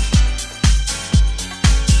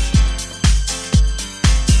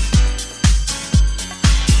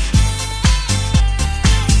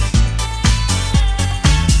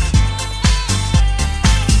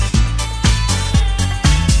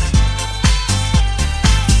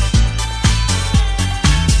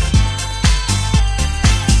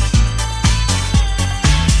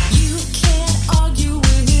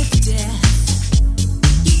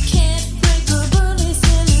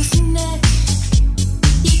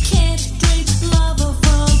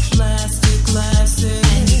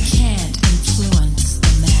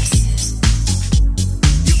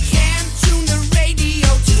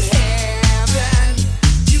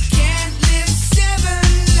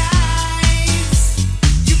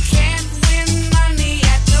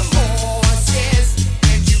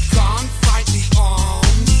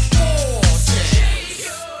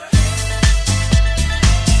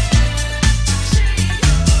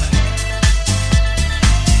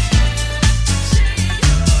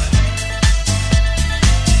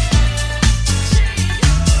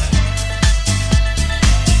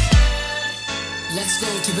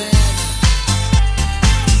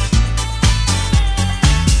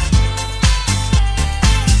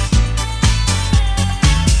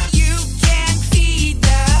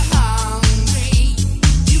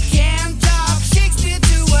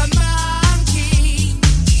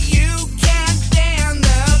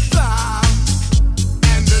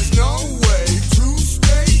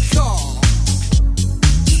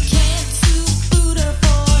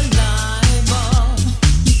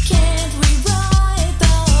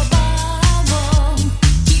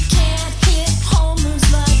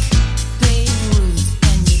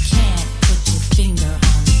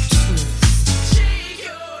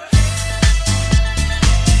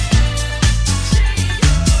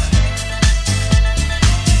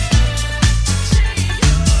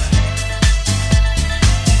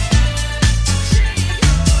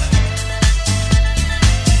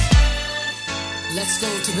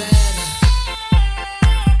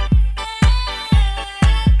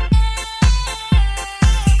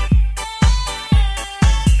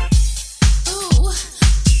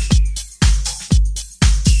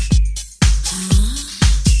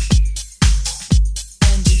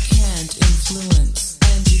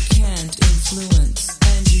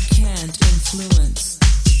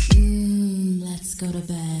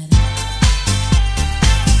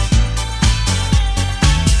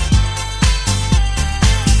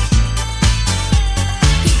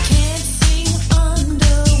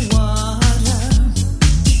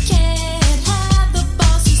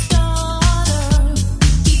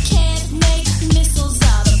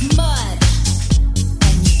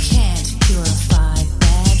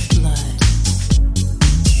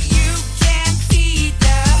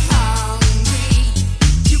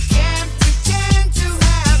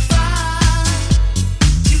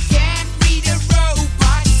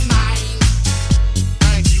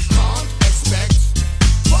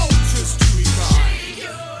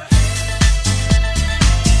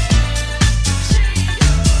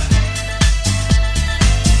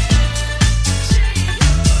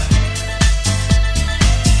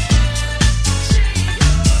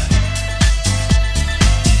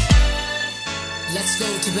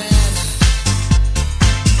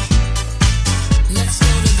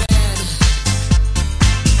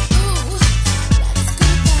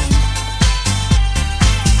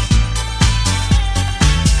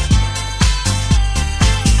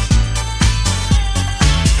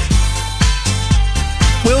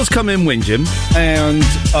 Come in whinging, and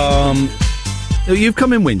you've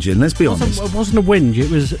come in whinging. Let's be honest. It wasn't a whinge.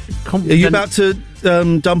 It was. Are you about to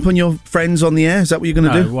dump on your friends on the air? Is that what you're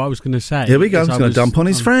going to do? What I was going to say. Here we go. He's going to dump on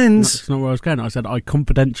his friends. That's not where I was going. I said I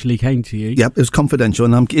confidentially came to you. Yep, it was confidential,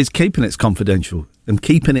 and it's keeping it confidential. And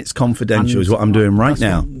keeping it confidential is what I'm doing right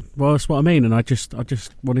now. That's what I mean. And I just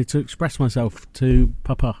wanted to express myself to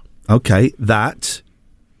Papa. Okay, that.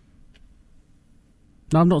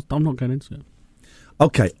 No, I'm not going into it.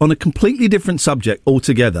 Okay, on a completely different subject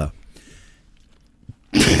altogether.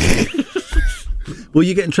 Will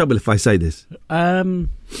you get in trouble if I say this? I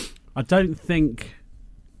don't think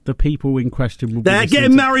the people in question will be... They're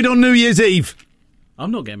getting married on New Year's Eve. I'm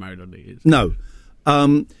not getting married on New Year's. No.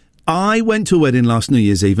 I went to a wedding last New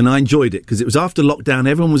Year's Eve and I enjoyed it because it was after lockdown.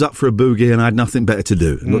 Everyone was up for a boogie and I had nothing better to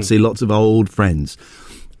do. I got to see lots of old friends.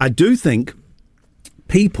 I do think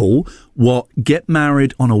people get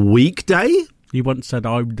married on a weekday. You once said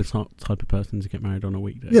I'm the type of person to get married on a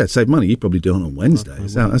weekday. Yeah, save money. You probably do it on a Wednesday.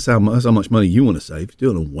 That's how much money you want to save. Do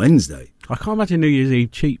it on a Wednesday. I can't imagine New Year's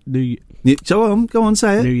Eve cheap. Go on,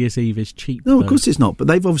 say it. New Year's Eve is cheap. No, though. of course it's not. But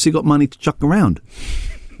they've obviously got money to chuck around.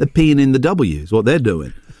 They're peeing in the W is what they're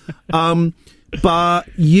doing. But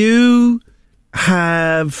you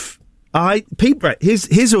have people. Right,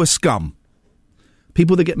 here's who are scum.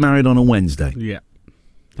 People that get married on a Wednesday. Yeah.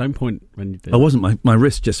 Don't point when you do. I wasn't. My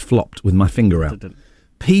wrist just flopped with my finger out.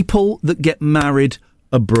 People that get married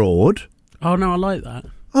abroad. Oh no, I like that.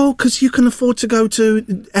 Oh, because you can afford to go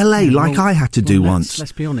to LA like I had to do once.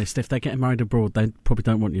 Let's be honest. If they're getting married abroad, they probably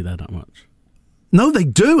don't want you there that much. No, they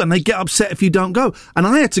do, and they get upset if you don't go. And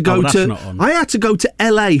I had to go I had to go to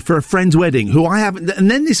LA for a friend's wedding, who I haven't.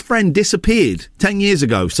 And then this friend disappeared 10 years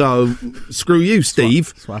ago. So screw you,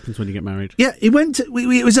 Steve. That's what happens when you get married. Yeah, he went to.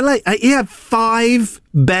 It was LA. He had 5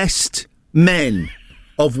 best men,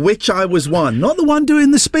 of which I was one. Not the one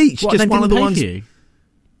doing the speech. What, just they one of the didn't pay ones. for you?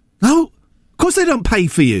 No, of course they don't pay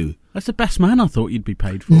for you. That's the best man I thought you'd be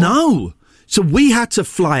paid for. No, so we had to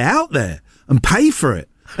fly out there and pay for it.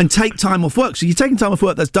 And take time off work. So you're taking time off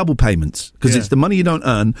work, that's double payments. Because it's the money you don't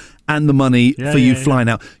earn and the money for you flying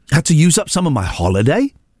out. Had to use up some of my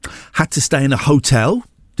holiday. Had to stay in a hotel.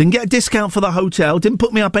 Didn't get a discount for the hotel. Didn't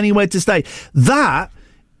put me up anywhere to stay. That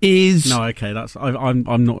is... No, okay, that's... I'm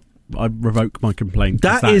not... I revoke my complaint.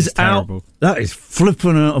 That is terrible. That is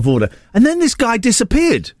flipping out of order. And then this guy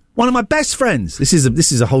disappeared. One of my best friends. This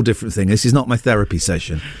is a whole different thing. This is not my therapy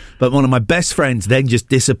session. But one of my best friends then just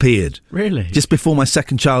disappeared. Really? Just before my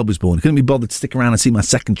second child was born. Couldn't be bothered to stick around and see my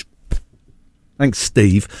second... Thanks,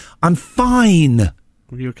 Steve. I'm fine. Are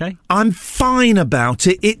you okay? I'm fine about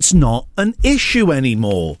it. It's not an issue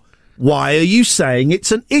anymore. Why are you saying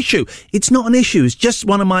it's an issue? It's not an issue. It's just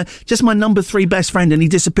my number 3 best friend, and he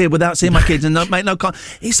disappeared without seeing my kids and make no con.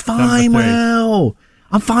 It's fine, well.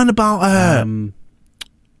 I'm fine about her.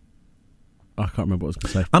 I can't remember what I was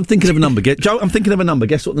going to say. I'm thinking of a number. Joe, I'm thinking of a number.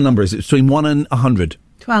 Guess what the number is? It's between 1 and 100.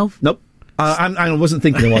 12. Nope. I wasn't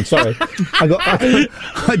thinking of one. Sorry.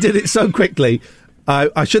 I did it so quickly.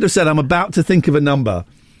 I should have said I'm about to think of a number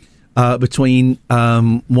between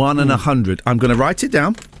 1 and 100. I'm going to write it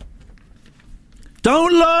down.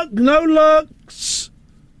 Don't look. No looks.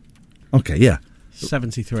 Okay, yeah.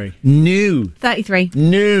 73. New. 33.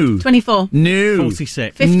 New. 24. New.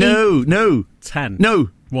 46. 50. No. 10.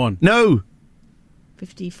 No. 1. No.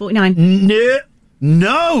 50. 49.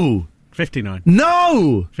 No. 59.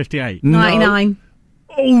 No. 58. 99.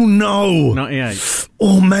 Oh, no. 98.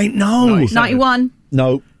 Oh, mate, no. 91.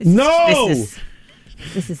 No.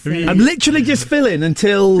 This is silly. I'm literally just filling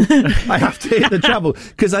until I have to hit the treble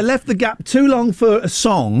because I left the gap too long for a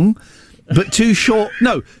song, but too short.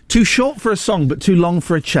 No, too short for a song, but too long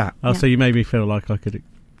for a chat. Oh, so you made me feel like I could.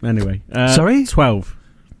 Anyway. Sorry? 12.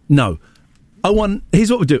 No. Here's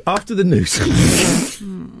what we'll do after the news.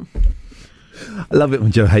 I love it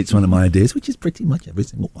when Joe hates one of my ideas, which is pretty much every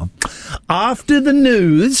single one. After the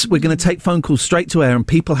news, we're going to take phone calls straight to air and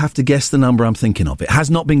people have to guess the number I'm thinking of. It has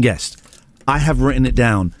not been guessed. I have written it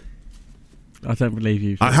down. I don't believe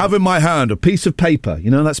you. I have in my hand a piece of paper.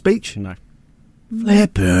 You know that speech? No.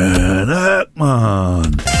 Flippin' heck,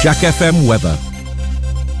 man. Jack FM weather.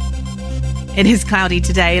 It is cloudy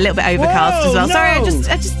today, a little bit overcast as well. no. Sorry,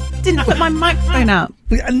 I just didn't put my microphone up.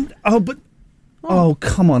 Oh,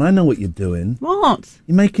 come on. I know what you're doing. What?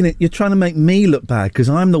 You're trying to make me look bad because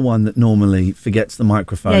I'm the one that normally forgets the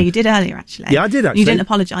microphone. Yeah, you did earlier, actually. Yeah, I did, actually. You didn't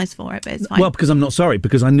apologise for it, but it's fine. Well, because I'm not sorry,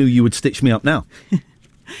 because I knew you would stitch me up now.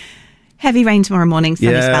 Heavy rain tomorrow morning,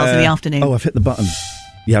 sunny spells in the afternoon. Oh, I've hit the button.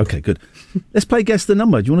 Yeah, okay, good. Let's play Guess the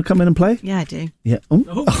Number. Do you want to come in and play? Yeah, I do. Yeah.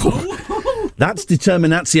 Oh. That's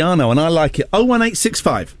Determinaziano, and I like it.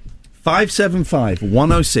 01865 575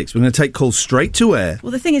 106. We're going to take calls straight to air.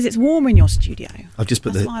 Well, the thing is, it's warmer in your studio. I've just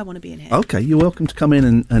put That's why I want to be in here. Okay, you're welcome to come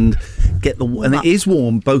in and get the... And it is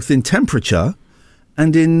warm, both in temperature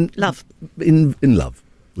and in... Love. In love.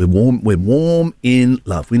 We're warm in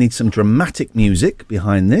love. We need some dramatic music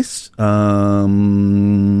behind this.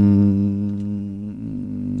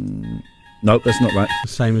 Nope, that's not right. The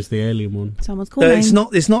same as the alien one. Someone's calling. It's not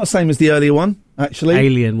the same as the earlier one, actually.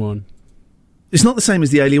 Alien one. It's not the same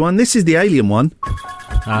as the alien one. This is the alien one.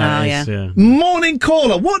 yeah. Morning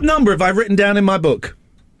caller. What number have I written down in my book?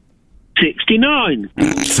 69. I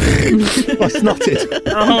snotted.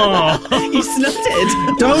 You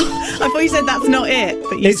snotted? Don't. I thought you said that's not it,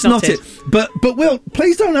 but you It's not snotted. it. But Will,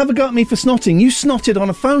 please don't have a go at me for snotting. You snotted on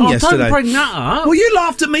a phone yesterday. Don't bring that up. Well, you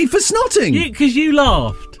laughed at me for snotting. Because you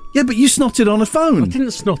laughed. Yeah, but you snotted on a phone. I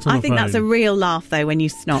didn't snot on I a think phone. that's a real laugh, though, when you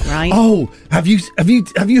snot, right? Oh, have you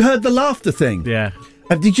heard the laughter thing? Yeah.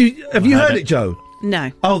 Have you heard it, Joe?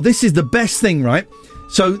 No. Oh, this is the best thing, right?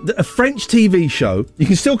 So, a French TV show. You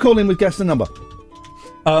can still call in with guess the number.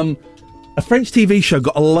 A French TV show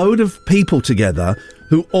got a load of people together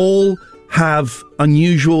who all have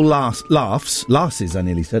unusual laughs. Lasses, I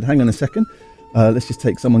nearly said. Hang on a second. Let's just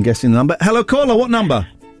take someone guessing the number. Hello, caller. What number?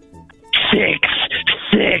 6.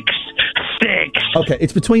 Okay,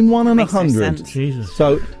 it's between 1 and Makes no 100. sense. Jesus.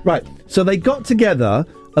 So, right. So they got together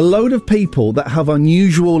a load of people that have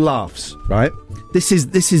unusual laughs, right? This is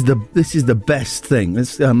the best thing.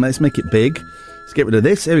 Let's make it big. Let's get rid of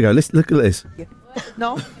this. Here we go. Let's look at this.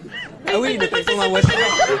 Non? Ah oui, mais ils sont dans la voiture.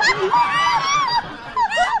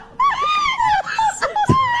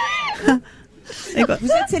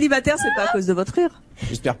 Vous êtes célibataire, c'est pas à cause de votre rire?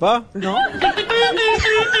 J'espère pas. Non?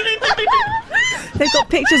 They've got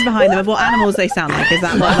pictures behind them of what animals they sound like. Is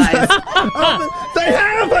that what that is? They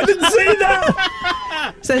have! I didn't see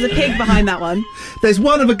that! So there's a pig behind that one. There's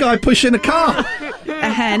one of a guy pushing a car. A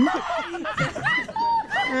hen.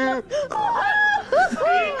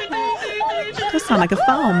 It does sound like a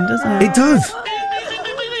farm, doesn't it? It does.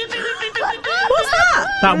 What's that?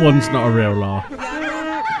 That one's not a real laugh.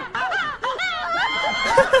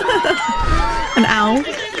 An owl.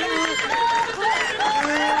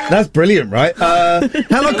 That's brilliant, right?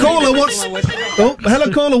 Hello, caller.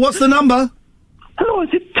 Hello, caller. What's the number? Hello, is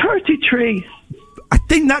it 33? I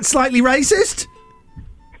think that's slightly racist.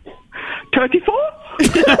 34?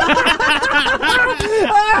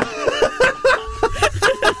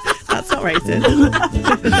 That's not racist.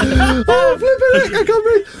 Oh, flipping heck, I can't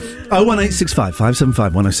breathe. 01865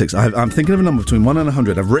 575 106. I'm thinking of a number between 1 and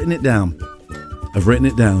 100. I've written it down.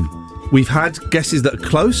 We've had guesses that are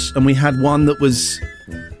close, and we had one that was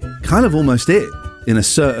kind of almost it in a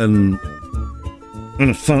certain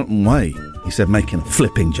way. He said, making a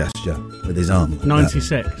flipping gesture with his arm.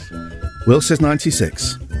 96. Will says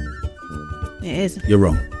 96. It is. You're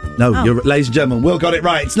wrong. No, Oh. ladies and gentlemen, Will got it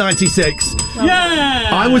right. It's 96. Yeah!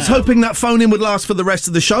 I was hoping that phone-in would last for the rest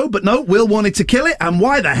of the show, but no, Will wanted to kill it, and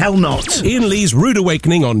why the hell not? Ian Lee's Rude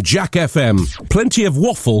Awakening on Jack FM. Plenty of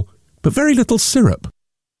waffle, but very little syrup.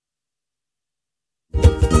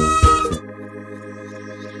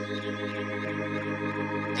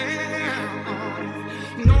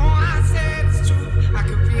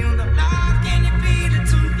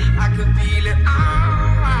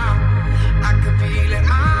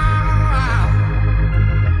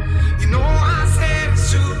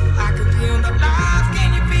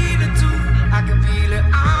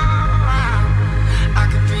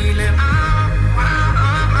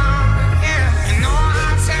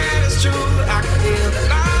 I can feel the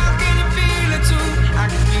love.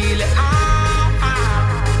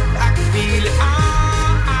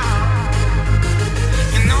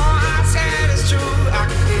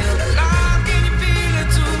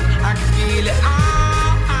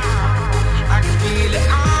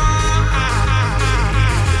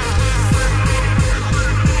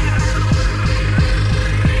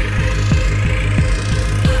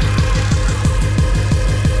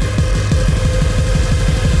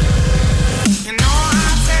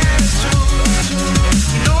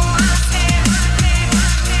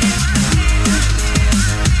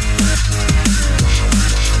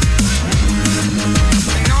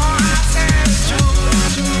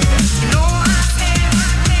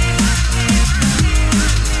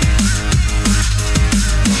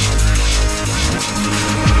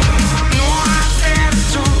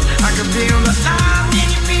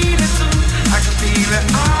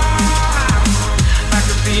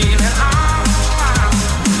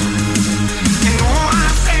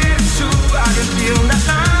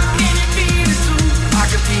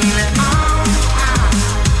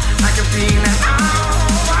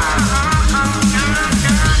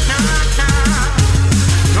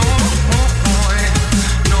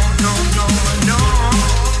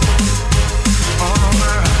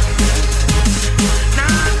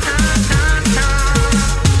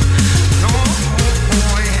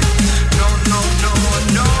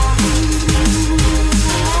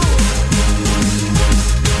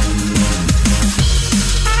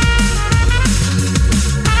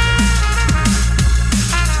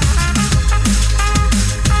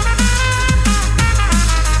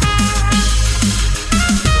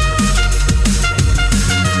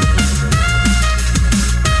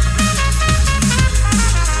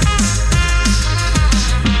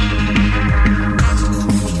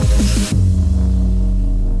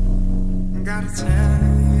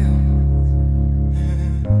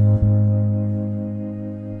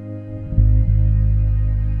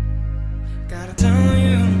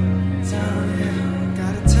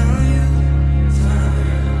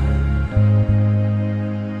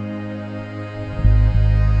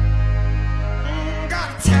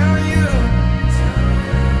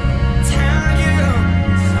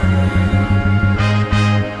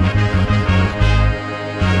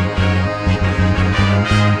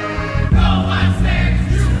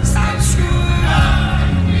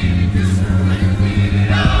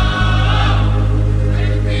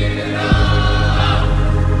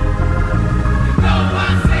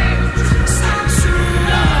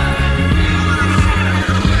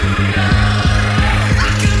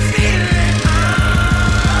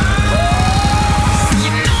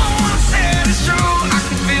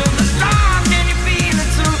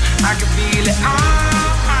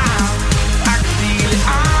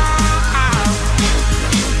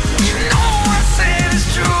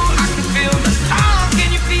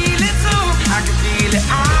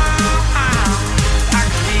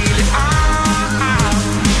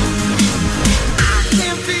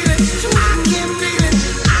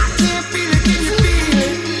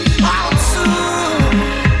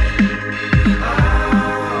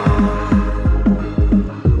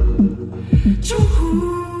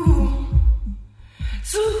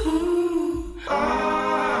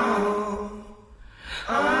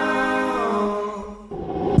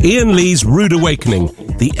 Ian Lee's Rude Awakening,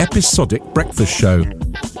 the episodic breakfast show.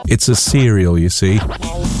 It's a serial, you see.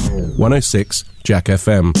 106 Jack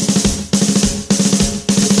FM.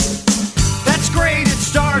 That's great, it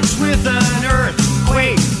starts with an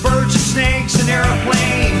earthquake, birds and snakes, an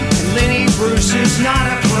airplane. Lenny Bruce is not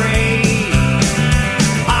afraid.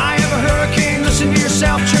 I have a hurricane, listen to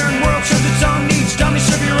yourself, churn, world serves its own needs, dummy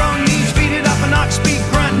serve your own needs, beat it up an ox, speak,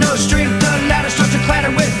 grunt, no strength, the ladder starts to clatter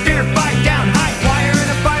with fear, bite down, high wire and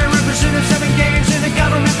a fire, represented 7 games in a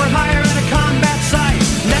government for hire and a combat site.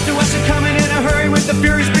 Left to west are coming in a hurry with the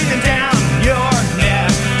furies breathing down your neck.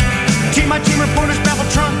 Team by team reporters babble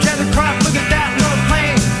Trump, tether crop, look at that, no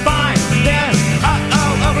plane, fine, then,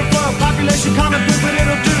 overflow, population common poop, what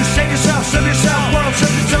it'll do, save yourself, serve yourself, world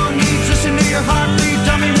serves its own needs, listen to your heart, bleed,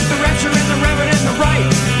 dummy with the rapture and the reverend and the right,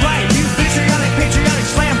 you patriotic,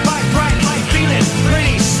 slam, fight, bright, light, feeling,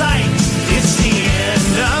 pretty sight. It's the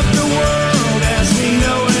end of the world as we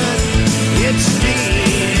know it, it's the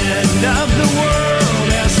end of the world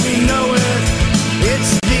as we know it,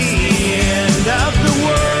 it's the end of the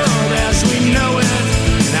world as we know it,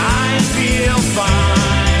 and I feel fine.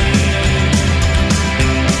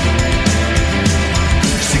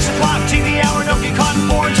 6 o'clock TV hour, don't get caught in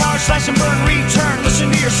foreign tower, slash and burn, return, listen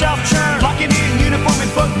to yourself churn, lock it in, uniform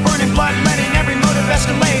and book, burning blood, letting every motive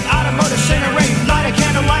escalate, automotive incinerate, light a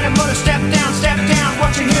candle, light a motor, step down,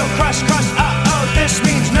 watching heel crush, this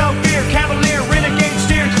means no fear, cavalier, renegade,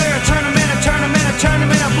 steer clear, a tournament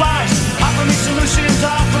of lies, offer me solutions,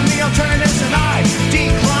 offer me alternatives, and I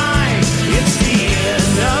decline. It's the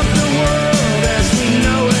end of the world as we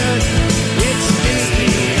know it, it's the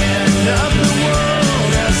end of the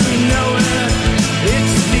world as we know it,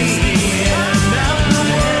 it's the end of the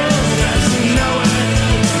world as we know it,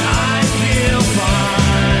 and I feel fine.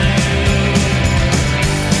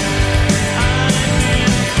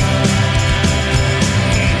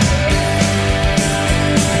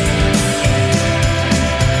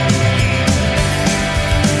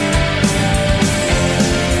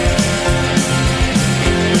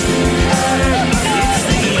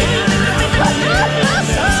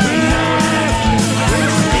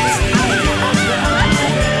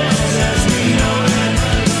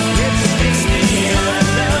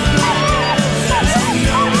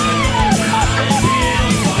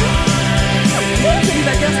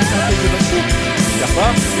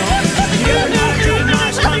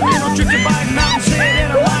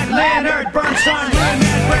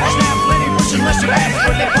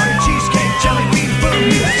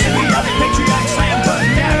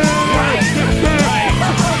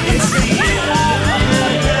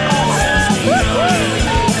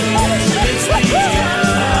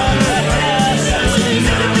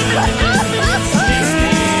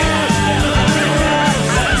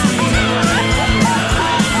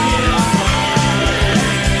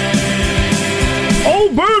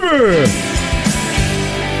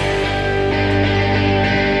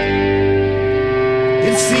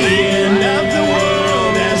 It's the end of the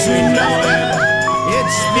world as we know it.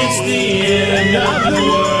 It's the end of the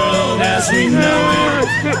world as we know it.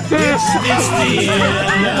 It's the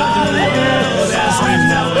end of the world as we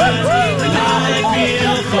know it. And I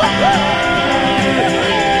feel fine.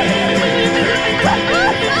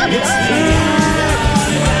 It's the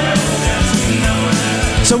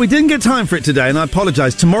So we didn't get time for it today, and I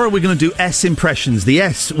apologise. Tomorrow we're going to do S impressions. The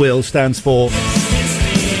S, Will, stands for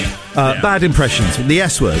bad impressions. The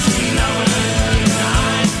S word.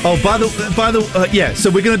 Oh, yeah. So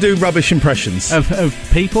we're going to do rubbish impressions of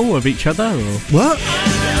people, of each other, or what?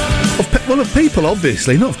 Of people,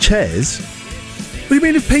 obviously, not of chairs. What do you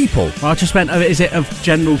mean of people? Well, I just meant, is it of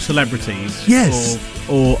general celebrities? Yes.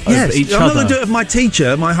 Or yes. of each I'm other? not going to do it of my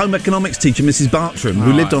teacher, my home economics teacher, Mrs. Bartram,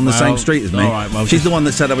 who lived on the same street as me. She's the one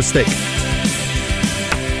that said I was thick.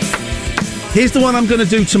 Here's the one I'm going to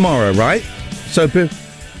do tomorrow, right? So,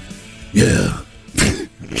 yeah.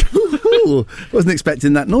 Wasn't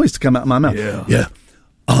expecting that noise to come out of my mouth. Yeah.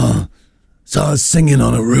 So I was singing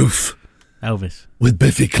on a roof. Elvis. With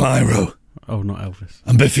Biffy Clyro. Oh, not Elvis.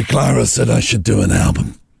 And Biffy Clyro said I should do an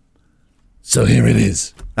album. So here it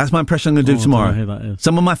is. That's my impression I'm going to do tomorrow. I don't know who that is.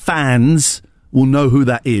 Some of my fans will know who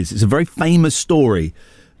that is. It's a very famous story.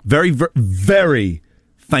 Very, very, very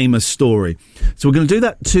famous story. So we're going to do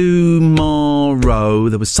that tomorrow.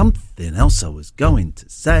 There was something else I was going to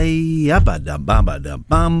say. I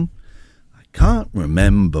can't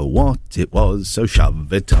remember what it was, so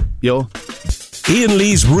shove it up your... Ian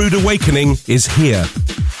Lee's Rude Awakening is here.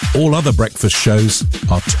 All other breakfast shows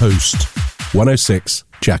are toast. 106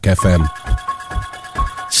 Jack FM.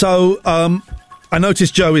 So, I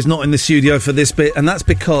noticed Jo is not in the studio for this bit, and that's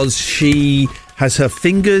because she has her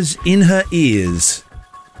fingers in her ears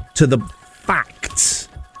to the facts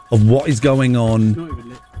of what is going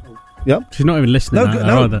on. Yep. She's not even listening.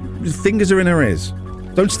 No, fingers are in her ears.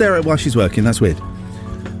 Don't stare at her while she's working. That's weird.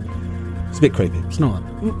 It's a bit creepy. It's not.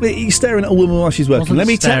 You're staring at a woman while she's working. Let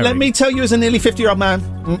me tell you, as a nearly 50-year-old man,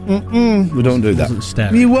 we don't do that. Wasn't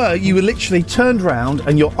staring. You were literally turned round,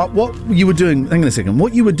 and what you were doing. Hang on a second.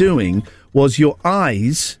 What you were doing was your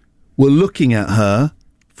eyes were looking at her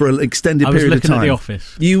for an extended period of time. I was looking at The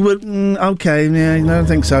Office. You were okay. Yeah, no, don't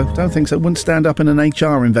think so. Wouldn't stand up in an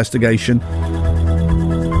HR investigation.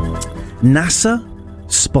 NASA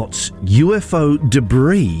spots UFO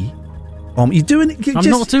debris. You're doing it. I'm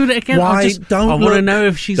not doing it again. Why I want to know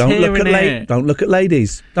if she's hearing it. Don't look at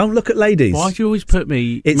ladies. Don't look at ladies. Why do you always make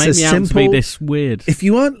me It's out to be this weird? If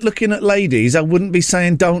you weren't looking at ladies, I wouldn't be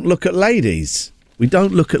saying don't look at ladies. We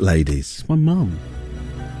don't look at ladies. It's my mum.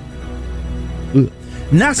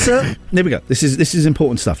 NASA. There we go. This is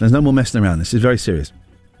important stuff. There's no more messing around. This is very serious.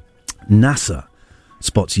 NASA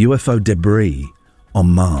spots UFO debris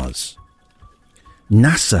on Mars.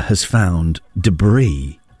 NASA has found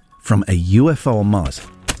debris from a UFO on Mars.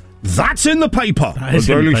 That's in the paper. That is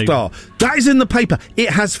in the paper. Star. That is in the paper.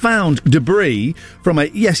 It has found debris from a...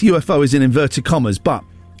 Yes, UFO is in inverted commas, but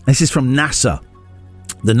this is from NASA,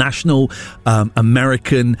 the National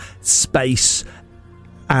American Space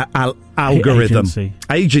Algorithm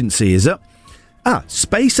Agency, is it?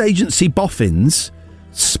 Space Agency boffins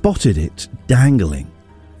spotted it dangling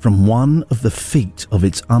from one of the feet of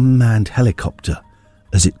its unmanned helicopter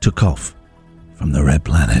as it took off from the red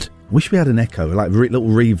planet. I wish we had an echo, like a little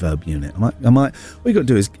reverb unit. I might. What you got to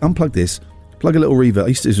do is unplug this, plug a little reverb. I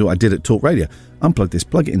used to do what I did at Talk Radio. Unplug this,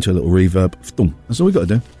 plug it into a little reverb. That's all we got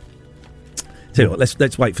to do. Tell you what,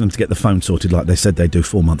 let's wait for them to get the phone sorted like they said they'd do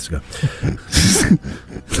 4 months ago.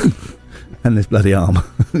 And this bloody arm.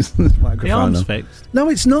 The arm's fixed. No,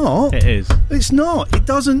 it's not. It is. It's not. It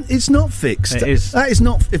doesn't. It's not fixed. It is. That is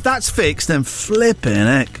not. If that's fixed, then flipping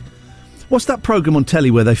heck. What's that programme on telly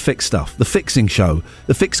where they fix stuff? The Fixing Show,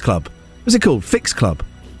 the Fix Club. What's it called? Fix Club.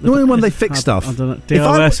 The one when they fix stuff. I don't know.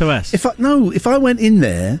 DOSOS. If I went in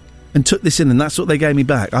there and took this in and that's what they gave me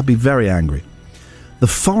back, I'd be very angry. The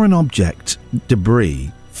foreign object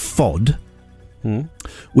debris, FOD,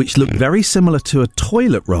 which looked very similar to a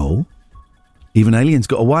toilet roll. Even aliens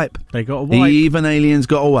got a wipe. They got a wipe. Even aliens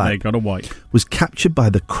got a wipe. They got a wipe. Was captured by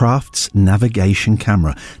the craft's navigation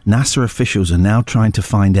camera. NASA officials are now trying to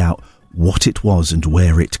find out what it was and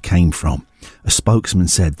where it came from. A spokesman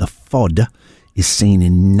said the FOD is seen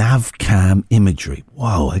in NavCam imagery.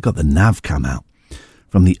 Whoa, they got the NavCam out.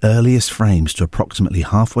 From the earliest frames to approximately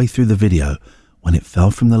halfway through the video when it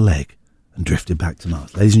fell from the leg and drifted back to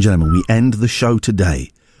Mars. Ladies and gentlemen, we end the show today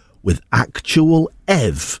with actual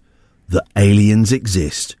ev that aliens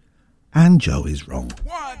exist. And Joe is wrong.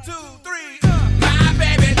 1, 2, 3. My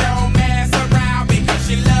baby don't mess around because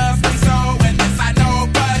she loves me so, and this I know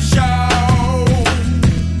for sure.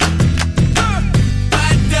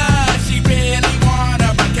 But does she really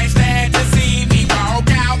wanna, but can't stand to see me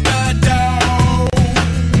walk out the door?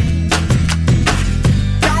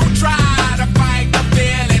 Don't try to fight the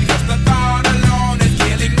feeling, 'cause the thought alone is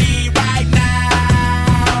killing me right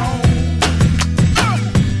now.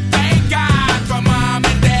 Thank God for Mom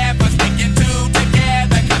and Dad for sticking two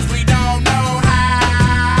together, 'cause we don't know how.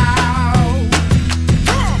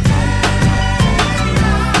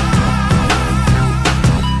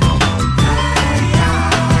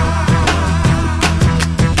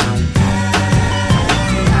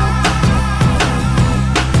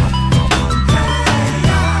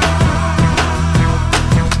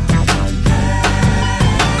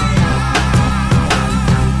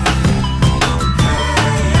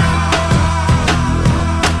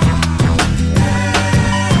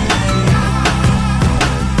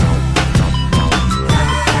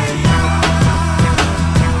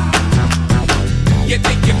 You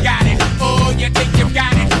think you got it, oh, you think you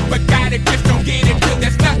got it, but got it, just don't get it till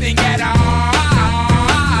there's nothing at all.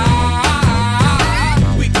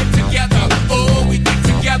 We get together, oh, we get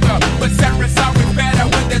together, but separate's always better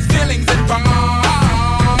when there's feelings involved.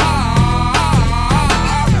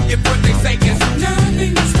 If what they say is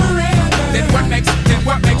nothing is forever, then what makes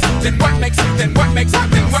us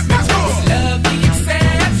love the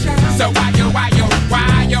exception? So why yo,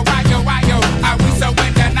 are we so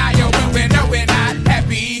in denial when we know we're not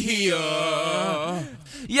happy here?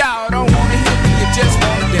 Y'all don't wanna hear me, you just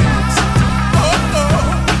wanna dance.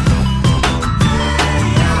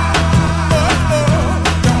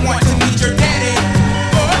 Don't want to meet your daddy.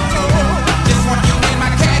 Just want you in my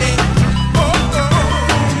caddy.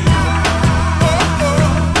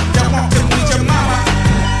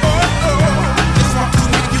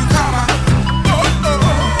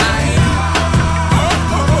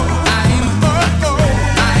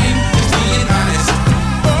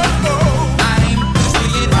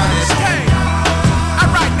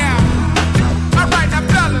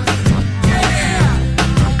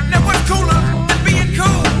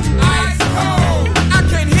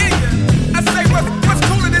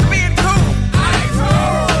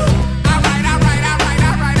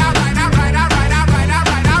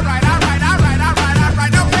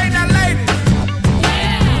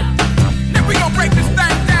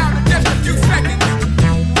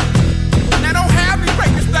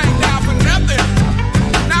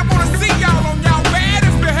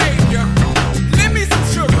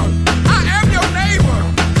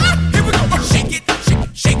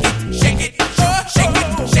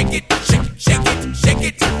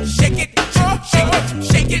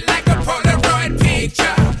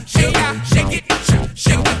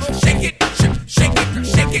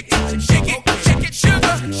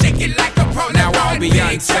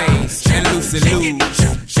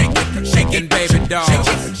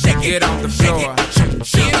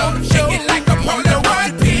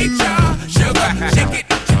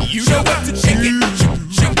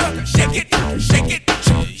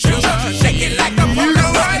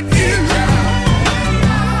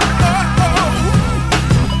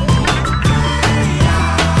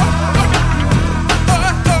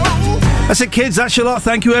 That's it, kids. That's your lot.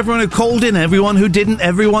 Thank you, everyone who called in, everyone who didn't,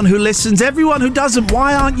 everyone who listens, everyone who doesn't.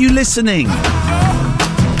 Why aren't you listening?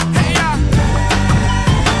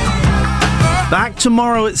 Back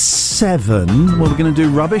tomorrow at 7, where we're going to do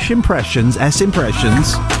rubbish impressions,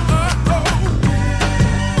 S-impressions.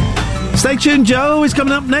 Stay tuned, Joe is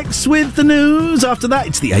coming up next with the news. After that,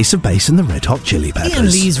 it's the Ace of Base and the Red Hot Chili Peppers. Ian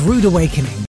Lee's Rude Awakening.